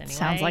at this anyway.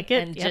 Sounds like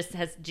it. And just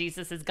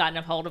Jesus has gotten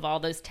a hold of all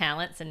those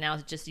talents and now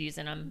is just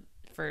using them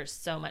for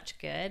so much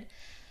good.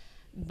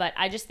 But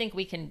I just think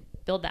we can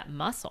build that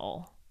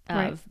muscle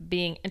of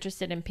being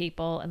interested in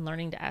people and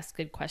learning to ask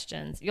good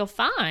questions. You'll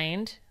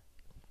find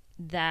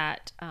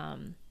that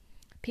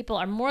people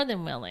are more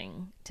than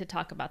willing to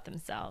talk about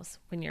themselves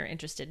when you're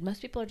interested.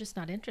 Most people are just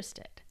not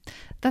interested.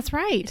 That's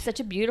right. It's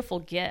such a beautiful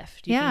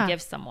gift you can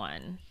give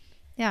someone.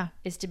 Yeah.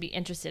 Is to be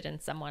interested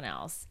in someone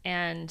else.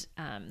 And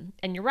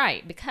you're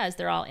right, because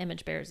they're all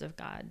image bearers of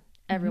God.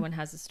 Everyone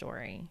has a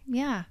story.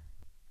 Yeah.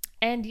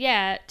 And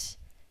yet,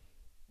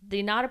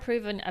 the not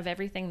approving of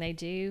everything they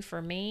do,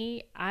 for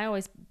me, I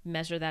always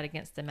measure that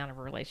against the amount of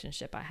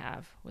relationship I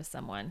have with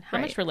someone. How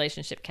much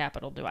relationship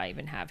capital do I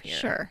even have here?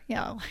 Sure.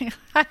 Yeah.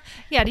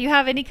 Yeah. Do you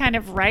have any kind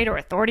of right or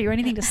authority or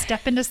anything to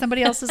step into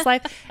somebody else's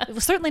life?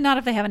 Certainly not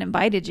if they haven't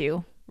invited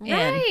you.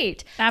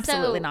 Right.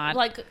 Absolutely so, not.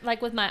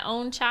 Like with my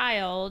own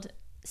child,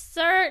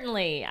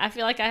 certainly I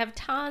feel like I have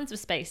tons of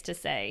space to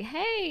say,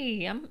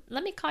 hey,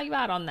 let me call you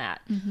out on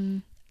that. Mm-hmm.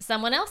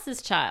 Someone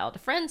else's child, a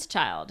friend's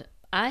child,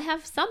 I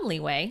have some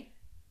leeway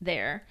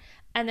there.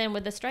 And then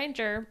with a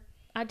stranger,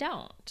 I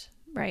don't.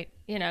 Right.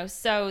 You know,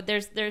 so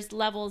there's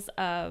levels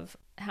of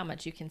how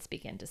much you can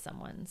speak into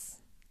someone's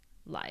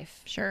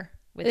life. Sure.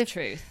 With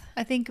truth.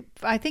 I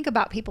think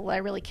about people that I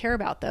really care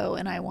about, though,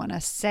 and I want to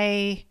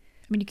say,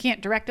 I mean, you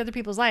can't direct other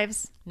people's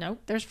lives. No.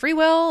 There's free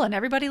will, and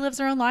everybody lives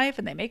their own life,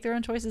 and they make their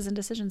own choices and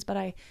decisions. But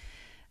I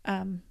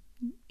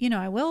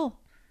will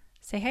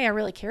say, hey, I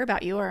really care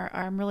about you, or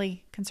I'm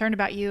really concerned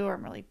about you, or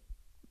I'm really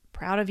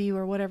proud of you,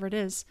 or whatever it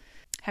is.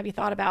 Have you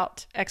thought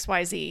about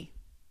XYZ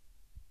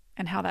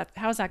and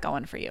how's that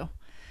going for you?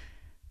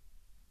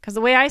 Because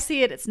the way I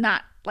see it, it's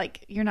not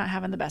like you're not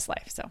having the best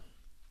life. So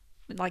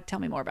like, tell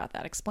me more about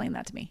that. Explain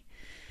that to me.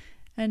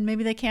 And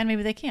maybe they can,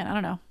 maybe they can't. I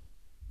don't know.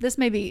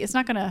 It's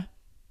not going to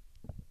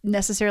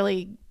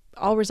necessarily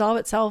all resolve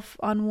itself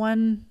on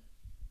one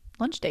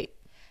lunch date.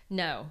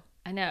 No,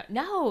 I know.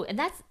 No. And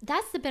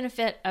that's the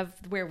benefit of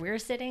where we're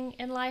sitting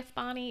in life,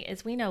 Bonnie,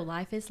 is we know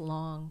life is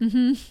long.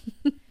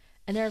 Mm-hmm.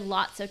 And there are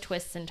lots of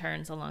twists and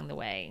turns along the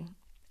way.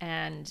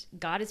 And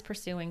God is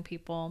pursuing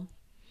people.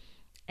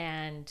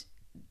 And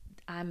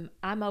I'm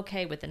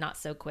okay with the not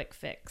so quick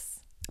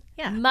fix.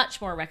 Yeah. Much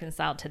more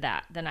reconciled to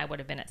that than I would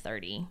have been at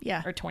 30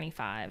 or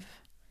 25.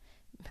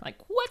 Like,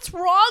 what's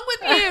wrong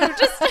with you?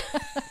 Just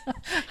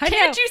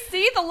can't you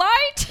see the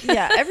light?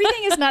 Yeah.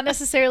 Everything is not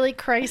necessarily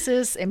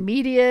crisis,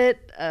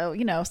 immediate.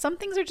 Some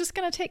things are just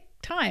going to take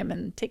time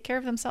and take care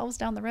of themselves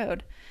down the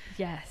road.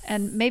 Yes.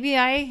 And maybe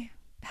I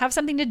have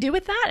something to do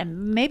with that,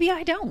 and maybe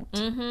I don't.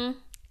 Mm-hmm.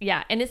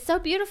 Yeah. And it's so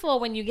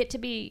beautiful when you get to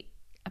be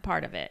a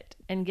part of it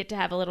and get to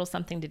have a little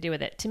something to do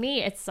with it. To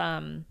me, it's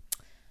an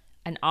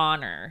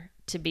honor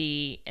to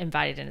be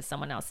invited into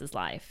someone else's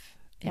life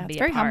and be it's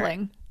very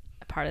humbling.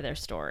 A part of their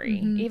story,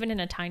 even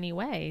in a tiny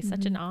way.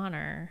 Such an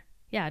honor.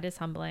 Yeah, it is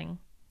humbling.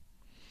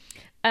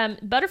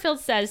 Butterfield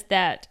says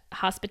that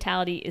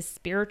hospitality is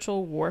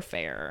spiritual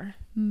warfare.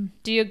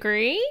 Do you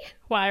agree?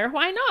 Why or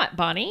why not,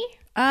 Bonnie?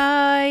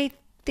 I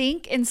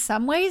think in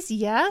some ways,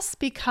 yes,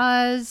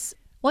 because,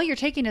 well, you're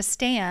taking a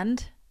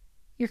stand.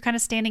 You're kind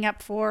of standing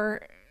up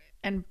for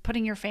and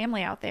putting your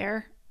family out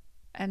there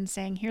and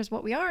saying, here's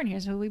what we are and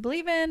here's who we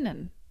believe in,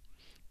 and,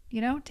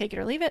 take it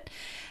or leave it.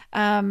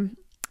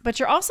 But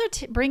you're also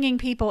bringing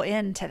people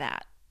into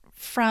that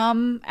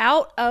from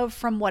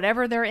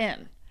whatever they're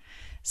in.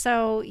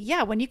 So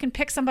yeah, when you can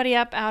pick somebody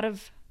up out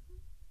of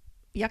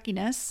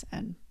yuckiness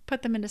and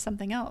put them into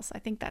something else, I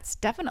think that's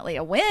definitely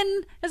a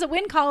win. There's a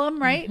win column,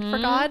 right? For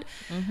God.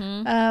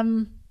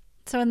 Mm-hmm.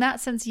 So in that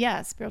sense,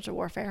 yes, spiritual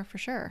warfare for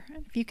sure.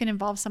 If you can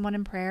involve someone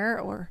in prayer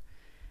or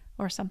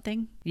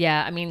something.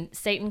 Yeah. I mean,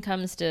 Satan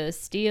comes to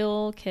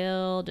steal,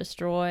 kill,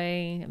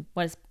 destroy.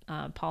 What does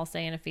Paul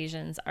say in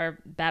Ephesians? Our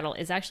battle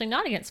is actually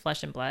not against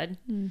flesh and blood.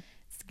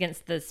 It's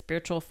against the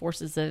spiritual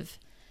forces of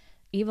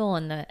evil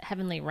in the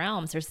heavenly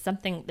realms. There's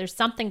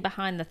something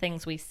behind the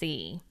things we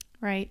see.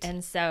 Right.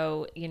 And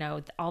so,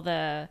 all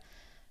the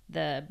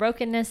the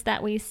brokenness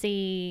that we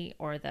see,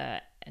 or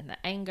the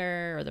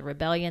anger or the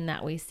rebellion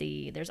that we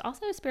see, there's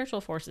also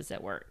spiritual forces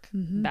at work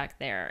back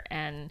there.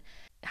 And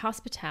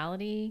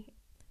hospitality,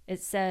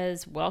 it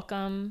says,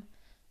 welcome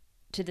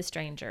to the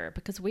stranger,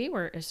 because we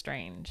were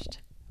estranged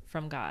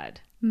from God.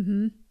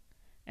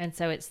 And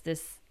so it's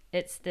this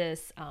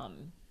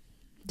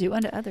do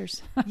unto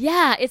others.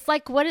 yeah, it's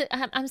like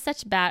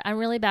I'm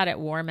really bad at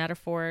war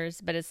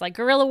metaphors, but it's like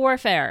guerrilla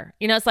warfare.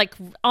 It's like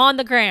on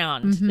the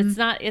ground.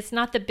 It's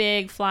not the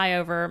big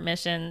flyover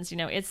missions.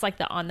 It's like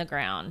the on the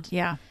ground.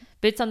 Yeah.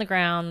 Boots on the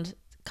ground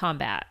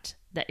combat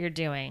that you're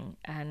doing,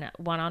 and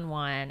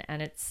one-on-one,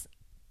 and it's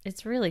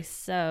really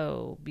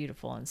so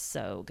beautiful and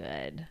so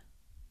good.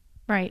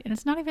 Right. And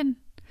it's not even,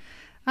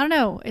 I don't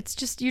know, it's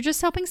just, you're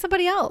just helping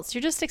somebody else.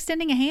 You're just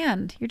extending a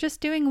hand. You're just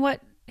doing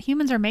what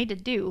humans are made to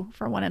do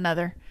for one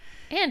another.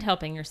 And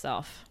helping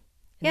yourself.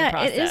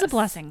 Yeah, it is a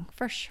blessing.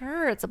 For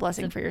sure, it's a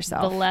blessing for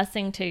yourself.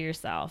 Blessing to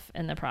yourself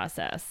in the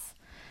process.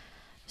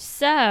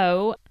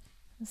 So,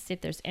 let's see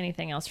if there's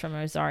anything else from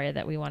Rosaria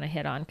that we want to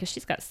hit on, because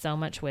she's got so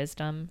much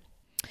wisdom.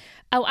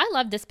 Oh, I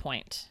love this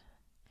point.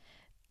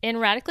 In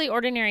Radically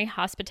Ordinary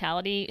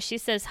Hospitality, she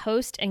says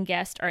host and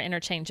guest are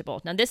interchangeable.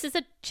 Now, this is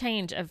a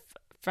change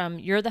from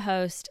you're the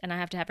host and I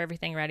have to have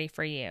everything ready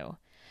for you.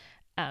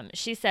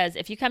 She says,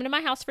 if you come to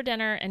my house for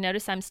dinner and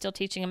notice I'm still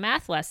teaching a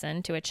math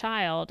lesson to a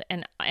child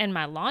and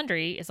my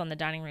laundry is on the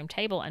dining room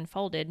table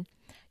unfolded,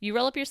 you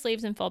roll up your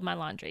sleeves and fold my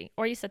laundry,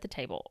 or you set the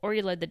table, or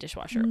you load the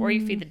dishwasher, or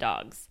you feed the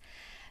dogs.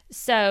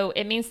 So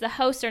it means the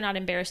hosts are not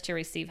embarrassed to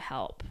receive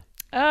help.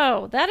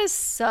 Oh, that is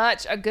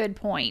such a good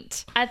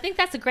point. I think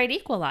that's a great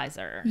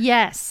equalizer.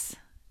 Yes.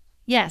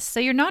 Yes.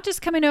 So you're not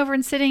just coming over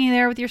and sitting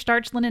there with your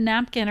starched linen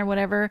napkin or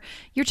whatever.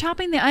 You're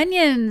chopping the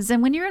onions.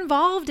 And when you're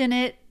involved in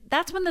it,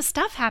 that's when the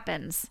stuff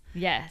happens.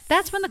 Yes.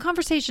 That's when the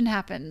conversation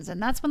happens.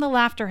 And that's when the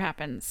laughter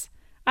happens.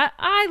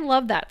 I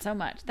love that so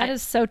much. That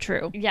is so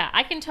true. Yeah,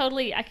 I could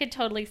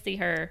totally see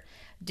her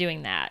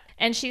doing that.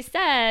 And she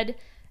said,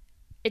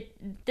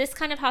 this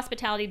kind of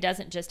hospitality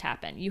doesn't just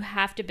happen. You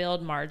have to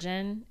build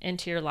margin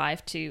into your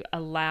life to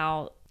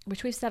allow,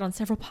 which we've said on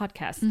several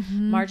podcasts,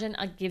 margin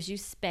gives you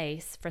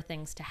space for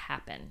things to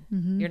happen.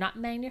 You're not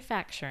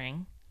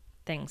manufacturing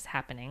things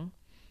happening.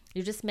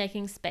 You're just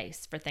making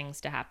space for things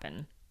to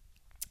happen.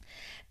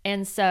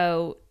 And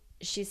so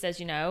she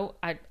says,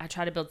 I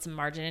try to build some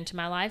margin into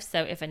my life.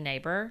 So if a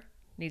neighbor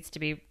needs to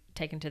be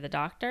taken to the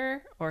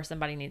doctor, or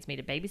somebody needs me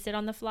to babysit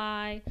on the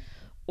fly,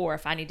 or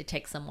if I need to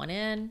take someone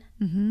in,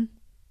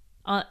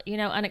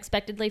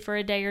 unexpectedly for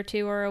a day or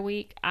two or a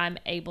week, I'm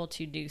able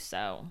to do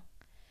so.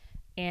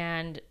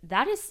 And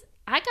that is,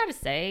 I gotta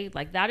say,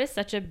 that is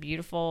such a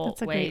beautiful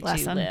way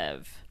to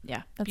live.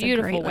 Yeah, that's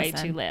beautiful a great way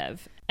to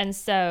live. And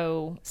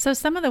so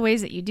some of the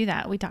ways that you do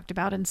that, we talked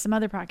about in some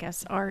other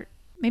podcasts, are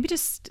maybe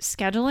just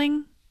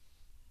scheduling,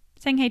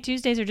 saying, hey,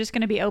 Tuesdays are just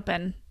going to be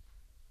open.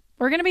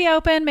 We're going to be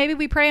open. Maybe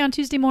we pray on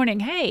Tuesday morning.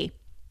 Hey,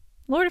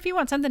 Lord, if you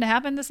want something to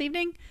happen this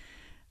evening,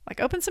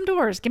 open some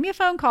doors, give me a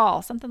phone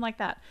call, something like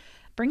that.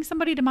 Bring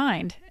somebody to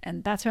mind.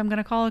 And that's who I'm going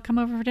to call, come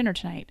over for dinner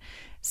tonight.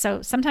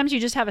 So sometimes you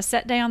just have a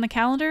set day on the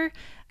calendar,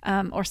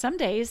 or some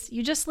days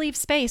you just leave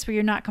space where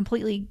you're not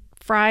completely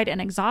fried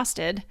and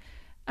exhausted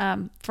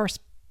for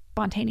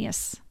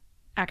spontaneous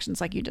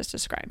actions like you just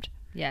described.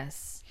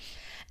 Yes.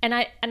 And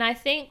I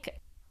think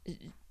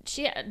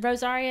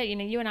Rosaria,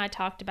 you and I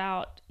talked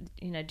about,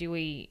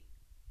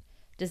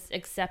 does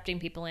accepting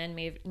people in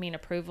mean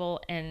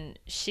approval? And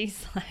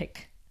she's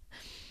like,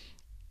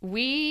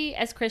 we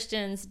as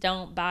Christians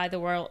don't buy the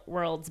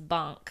world's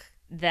bunk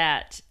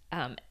that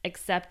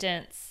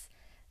acceptance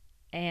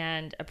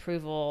and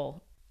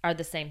approval are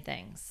the same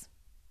things.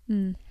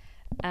 She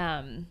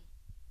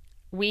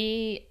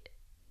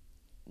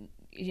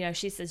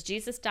says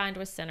Jesus dined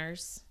with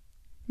sinners,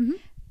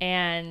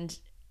 and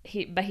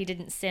he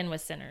didn't sin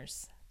with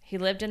sinners. He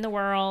lived in the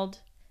world,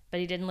 but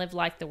he didn't live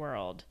like the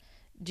world.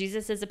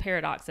 Jesus is a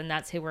paradox, and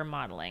that's who we're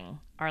modeling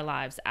our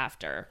lives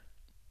after.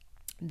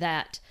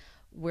 That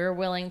we're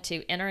willing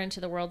to enter into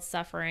the world's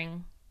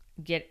suffering,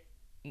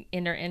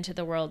 enter into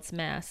the world's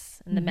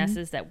mess, and the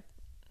messes that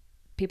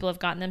people have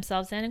gotten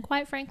themselves in, and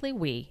quite frankly,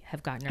 we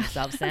have gotten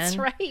ourselves in. That's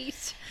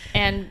right.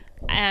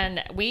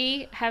 And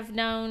we have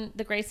known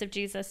the grace of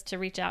Jesus to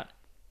reach out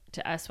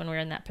to us when we're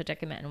in that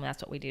predicament, and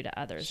that's what we do to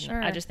others. Sure.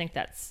 And I just think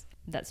that's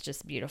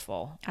just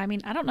beautiful. I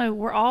mean, I don't know.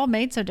 We're all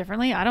made so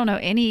differently. I don't know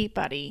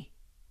anybody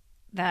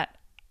that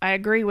I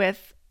agree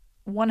with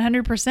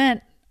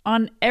 100%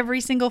 on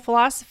every single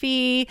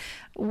philosophy,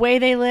 way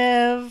they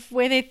live,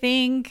 way they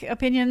think,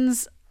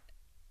 opinions.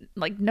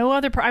 No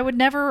other, I would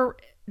never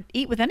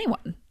eat with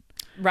anyone.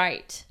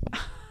 Right.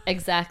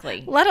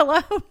 Exactly. Let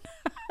alone.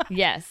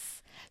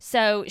 Yes.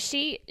 So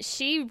she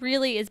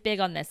really is big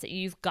on this, that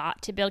you've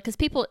got to build, because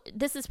people,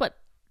 this is what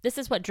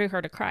drew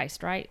her to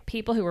Christ, right?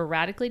 People who were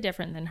radically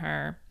different than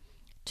her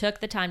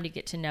took the time to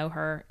get to know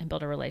her and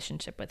build a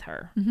relationship with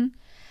her.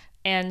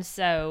 And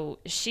so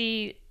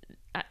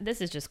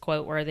this is just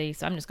quote worthy,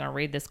 so I'm just going to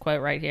read this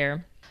quote right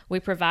here. We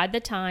provide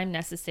the time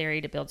necessary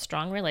to build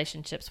strong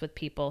relationships with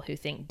people who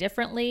think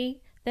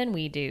differently, than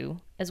we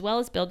do, as well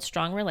as build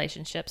strong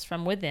relationships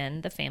from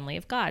within the family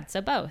of God.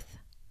 So both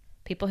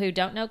people who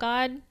don't know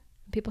God,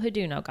 people who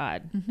do know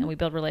God, and we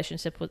build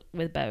relationships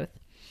with both.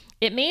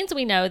 It means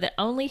we know that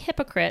only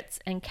hypocrites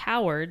and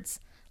cowards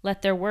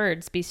let their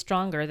words be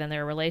stronger than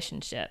their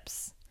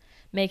relationships,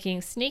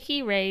 making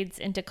sneaky raids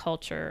into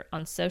culture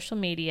on social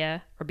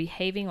media or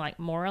behaving like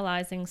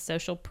moralizing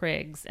social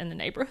prigs in the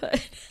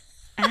neighborhood.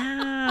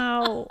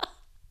 Ow.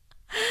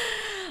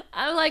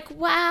 I'm like,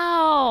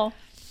 wow.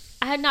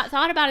 I had not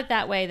thought about it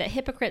that way, that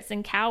hypocrites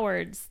and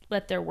cowards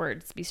let their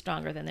words be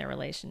stronger than their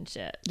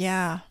relationships.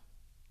 Yeah.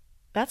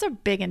 That's a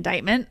big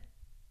indictment.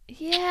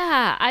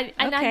 Yeah.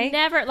 I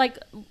never, like,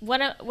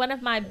 one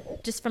of my,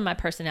 just from my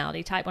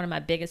personality type, one of my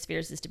biggest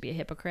fears is to be a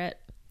hypocrite.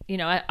 You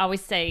know, I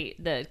always say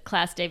the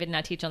class David and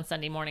I teach on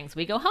Sunday mornings,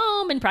 we go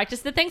home and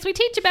practice the things we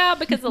teach about,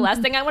 because the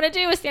last thing I want to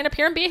do is stand up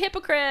here and be a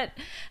hypocrite.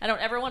 I don't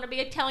ever want to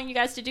be telling you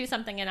guys to do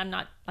something and I'm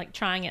not like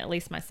trying it, at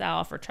least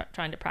myself, or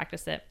trying to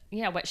practice it.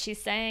 Yeah, what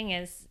she's saying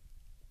is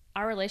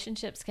our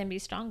relationships can be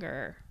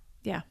stronger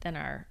than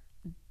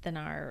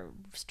our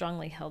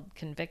strongly held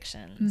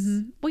convictions.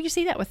 Mm-hmm. Well, you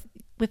see that with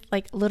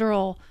like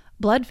literal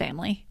blood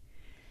family.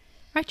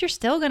 Right, you're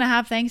still going to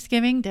have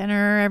Thanksgiving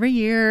dinner every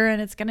year,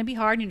 and it's going to be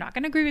hard, and you're not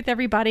going to agree with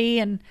everybody,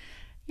 and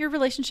your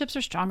relationships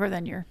are stronger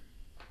than your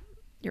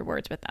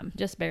words with them.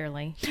 Just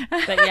barely.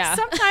 But yeah.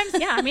 Sometimes,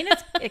 yeah. I mean,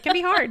 it can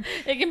be hard.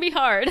 It can be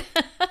hard.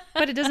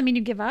 But it doesn't mean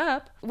you give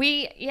up.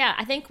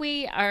 I think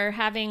we are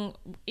having,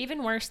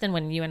 even worse than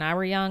when you and I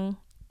were young,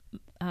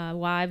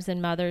 wives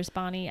and mothers,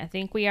 Bonnie, I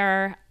think we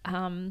are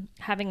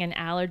having an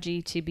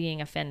allergy to being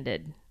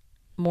offended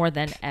more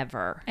than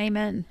ever.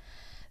 Amen.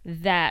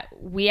 That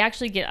we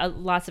actually get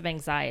lots of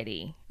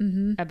anxiety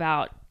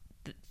about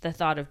the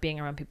thought of being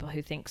around people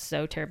who think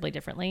so terribly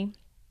differently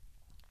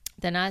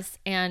than us.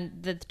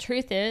 And the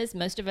truth is,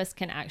 most of us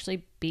can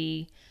actually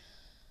be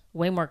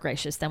way more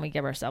gracious than we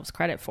give ourselves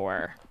credit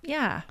for.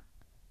 Yeah.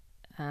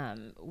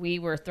 We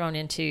were thrown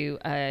into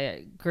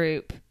a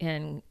group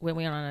when we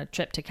went on a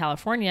trip to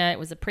California. It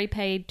was a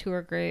prepaid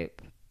tour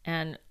group.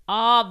 And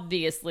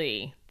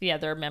obviously the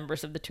other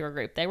members of the tour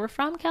group, they were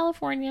from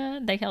California.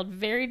 They held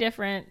very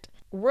different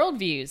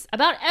worldviews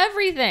about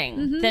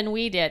everything than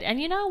we did. And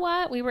you know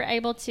what? We were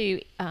able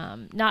to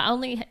not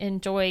only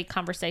enjoy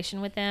conversation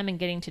with them and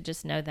getting to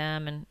just know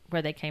them and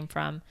where they came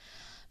from,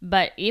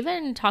 but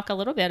even talk a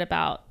little bit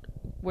about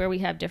where we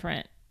have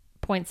different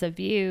points of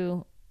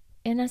view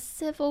in a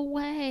civil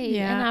way.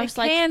 Yeah, and I was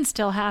can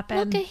still happen.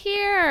 Look at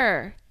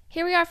here.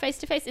 Here we are face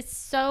to face. It's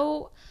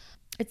so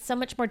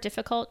much more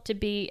difficult to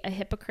be a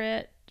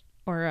hypocrite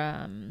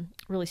or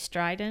really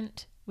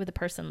strident with a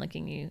person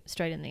looking you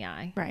straight in the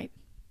eye. Right.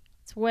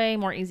 It's way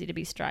more easy to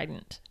be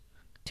strident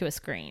to a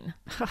screen.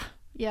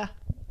 Yeah,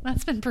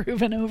 that's been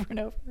proven over and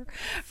over,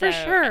 for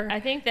sure. I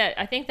think that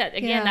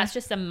again, that's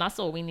just a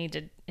muscle we need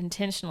to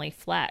intentionally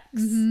flex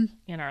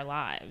in our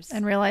lives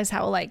and realize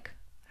how alike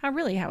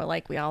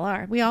we all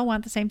are. We all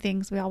want the same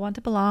things. We all want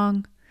to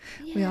belong.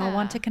 Yeah. We all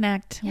want to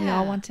connect. Yeah. We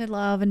all want to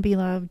love and be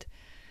loved.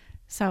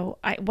 So,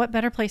 what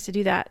better place to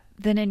do that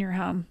than in your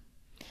home?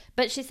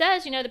 But she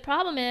says, the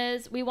problem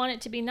is we want it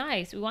to be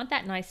nice. We want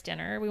that nice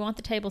dinner. We want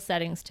the table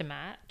settings to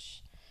match.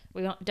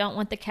 We don't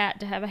want the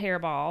cat to have a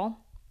hairball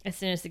as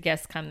soon as the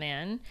guests come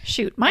in.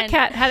 Shoot, my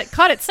cat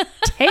caught its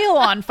tail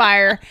on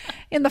fire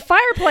in the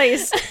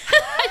fireplace.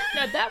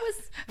 No, that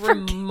was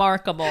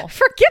remarkable.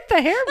 Forget the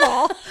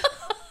hairball.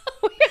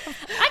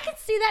 I could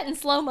see that in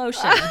slow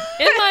motion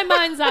in my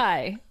mind's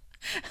eye.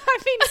 I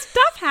mean,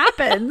 stuff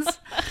happens.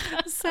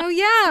 So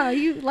yeah,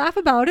 you laugh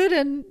about it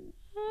and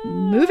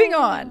moving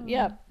on.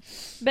 Yep.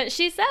 But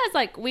she says,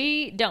 like,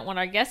 we don't want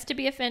our guests to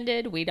be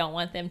offended. We don't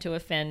want them to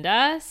offend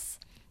us.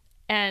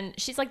 And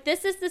she's like,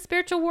 this is the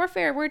spiritual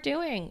warfare we're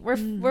doing.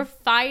 We're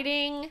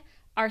fighting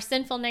our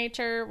sinful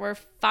nature. We're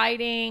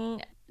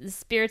fighting the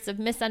spirits of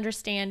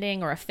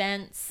misunderstanding or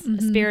offense,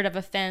 a spirit of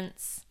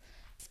offense,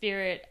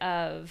 spirit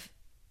of,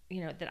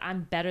 that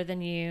I'm better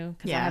than you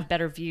because I have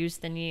better views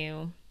than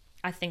you.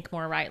 I think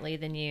more rightly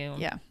than you.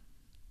 Yeah.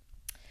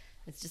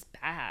 It's just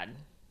bad.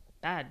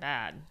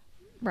 Bad.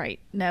 Right.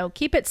 No,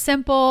 keep it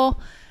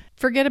simple.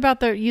 Forget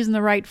about using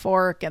the right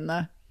fork and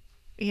the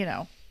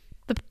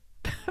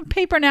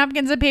paper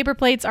napkins and paper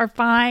plates are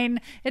fine.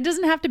 It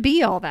doesn't have to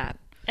be all that.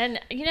 And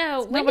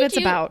when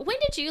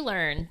did you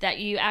learn that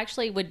you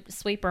actually would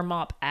sweep or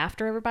mop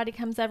after everybody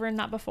comes over and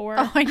not before?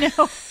 Oh, I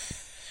know.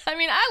 I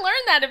mean, I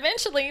learned that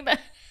eventually, but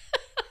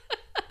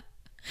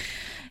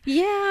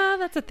yeah,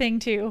 that's a thing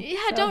too. Yeah,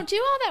 so. Don't do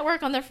all that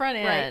work on the front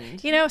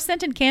end. Right.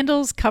 Scented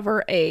candles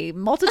cover a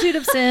multitude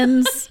of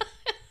sins.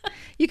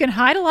 You can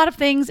hide a lot of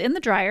things in the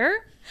dryer.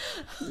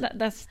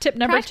 That's tip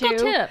number Practical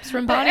 2. Tips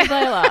from Bonnie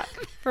Blaylock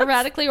for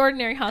radically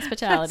ordinary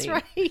hospitality.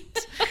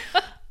 That's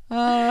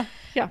right.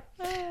 Yeah.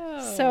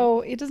 Oh.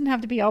 So it doesn't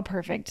have to be all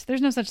perfect.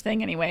 There's no such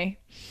thing anyway.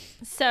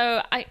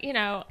 So I'm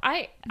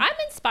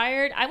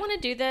inspired. I want to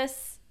do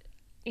this.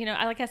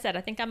 Like I said,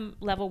 I think I'm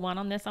level 1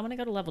 on this. I want to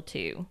go to level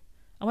 2.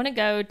 I want to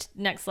go to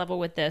next level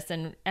with this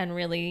and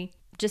really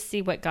just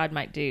see what God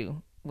might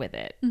do with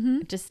it. Mm-hmm.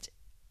 Just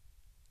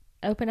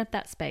open up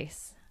that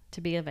space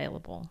to be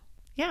available.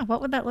 Yeah.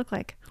 What would that look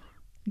like?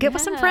 Get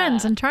with some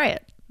friends and try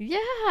it.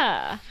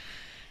 Yeah.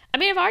 I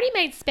mean, I've already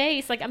made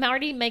space. Like, I'm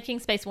already making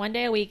space 1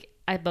 day a week.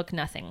 I book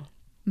nothing.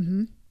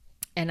 Mm-hmm.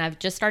 And I've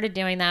just started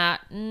doing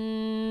that.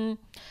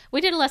 We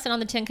did a lesson on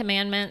the 10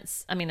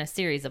 Commandments. I mean, a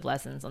series of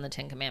lessons on the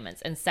 10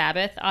 Commandments. And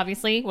Sabbath,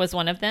 obviously, was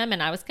one of them.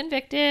 And I was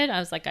convicted. I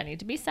was like, I need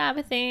to be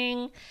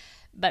Sabbathing.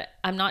 But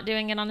I'm not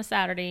doing it on a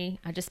Saturday.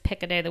 I just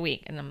pick a day of the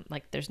week. And I'm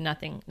like, there's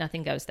nothing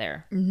goes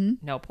there.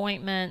 Mm-hmm. No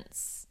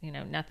appointments,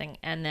 nothing.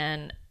 And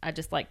then I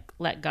just like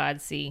let God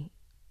see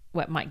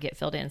what might get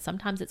filled in.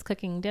 Sometimes it's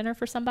cooking dinner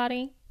for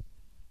somebody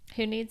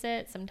who needs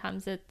it.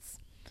 Sometimes it's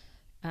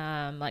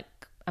like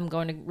I'm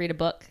going to read a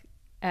book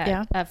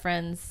at a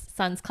friend's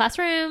son's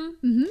classroom.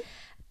 Mm-hmm.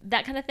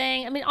 That kind of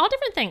thing. I mean, all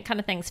different kind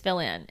of things fill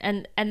in,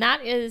 and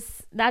that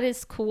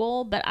is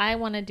cool. But I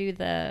want to do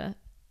the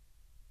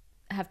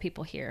have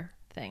people here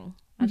thing.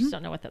 I just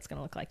don't know what that's going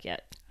to look like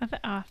yet.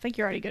 I think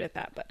you're already good at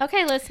that. But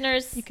okay,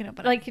 listeners, you can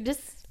open like up.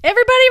 just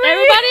everybody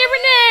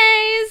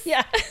Renee's.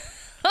 Yeah.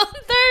 On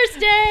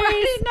Thursdays.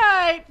 Friday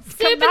night.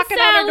 Stupid Come knocking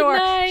on her door.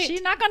 night.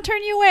 She's not going to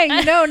turn you away.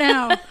 You know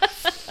now.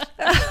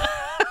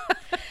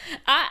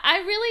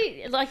 I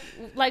really like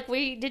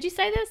did you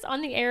say this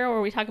on the air or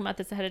were we talking about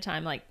this ahead of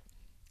time? Like,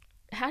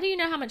 how do you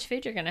know how much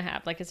food you're going to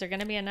have? Like, is there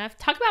going to be enough?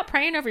 Talk about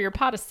praying over your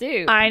pot of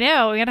soup. I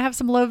know. We got to have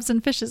some loaves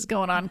and fishes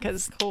going on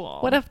because cool.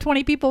 What if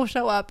 20 people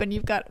show up and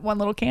you've got one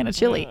little can of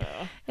chili?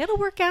 It'll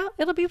work out.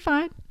 It'll be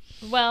fine.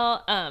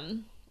 Well,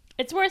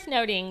 it's worth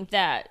noting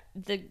that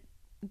the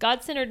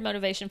God-centered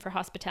motivation for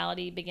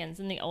hospitality begins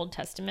in the Old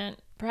Testament.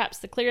 Perhaps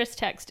the clearest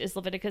text is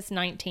Leviticus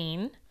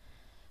 19.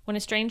 When a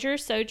stranger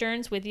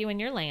sojourns with you in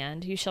your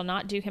land, you shall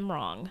not do him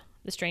wrong.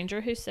 The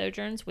stranger who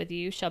sojourns with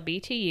you shall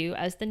be to you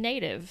as the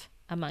native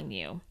among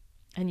you,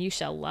 and you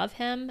shall love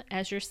him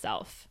as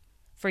yourself.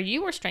 For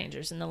you were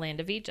strangers in the land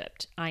of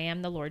Egypt. I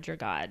am the Lord your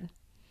God.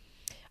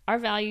 Our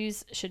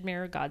values should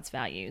mirror God's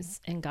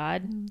values, and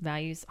God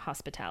values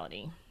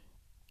hospitality.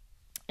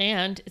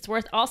 And it's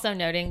worth also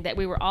noting that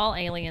we were all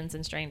aliens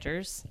and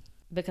strangers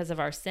because of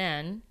our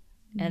sin.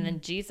 And then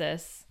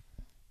Jesus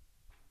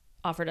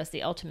offered us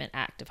the ultimate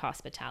act of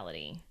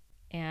hospitality.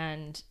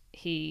 And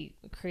he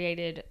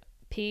created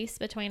peace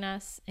between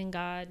us and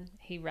God.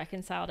 He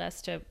reconciled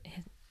us to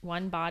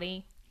one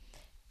body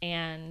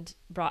and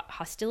brought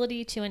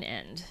hostility to an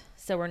end.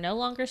 So we're no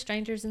longer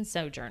strangers and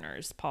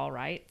sojourners, Paul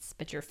writes,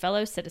 but your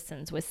fellow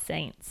citizens with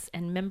saints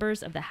and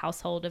members of the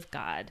household of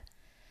God.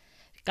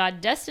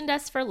 God destined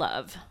us for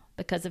love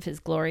because of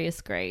his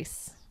glorious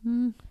grace.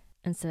 And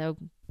so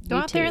go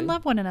out there and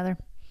love one another.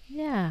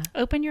 Yeah.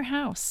 Open your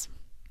house.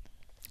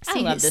 I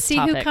love this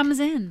topic. See who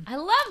comes in. I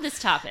love this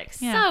topic.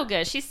 Yeah. So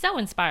good. She's so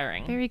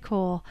inspiring. Very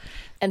cool.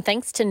 And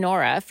thanks to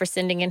Nora for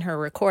sending in her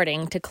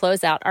recording to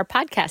close out our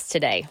podcast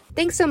today.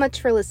 Thanks so much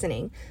for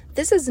listening.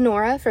 This is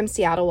Nora from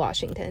Seattle,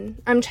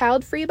 Washington. I'm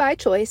child-free by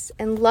choice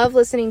and love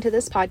listening to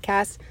this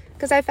podcast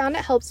because I found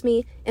it helps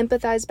me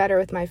empathize better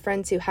with my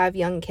friends who have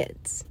young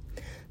kids.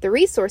 The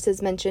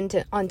resources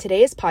mentioned on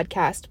today's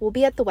podcast will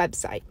be at the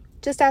website,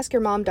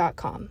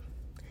 justaskyourmom.com.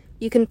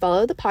 You can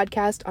follow the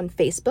podcast on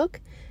Facebook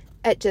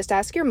at Just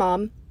Ask Your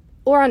Mom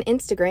or on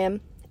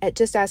Instagram at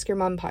Just Ask Your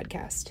Mom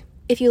Podcast.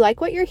 If you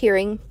like what you're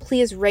hearing,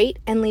 please rate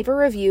and leave a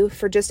review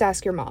for Just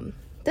Ask Your Mom.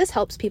 This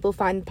helps people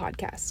find the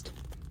podcast.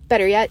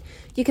 Better yet,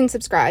 you can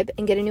subscribe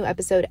and get a new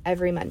episode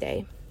every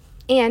Monday.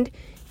 And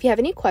if you have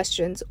any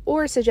questions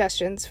or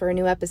suggestions for a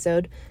new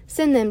episode,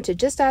 send them to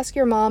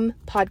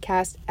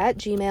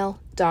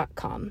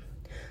justaskyourmompodcast@gmail.com.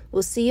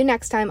 We'll see you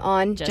next time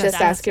on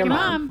Just Ask Your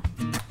Mom.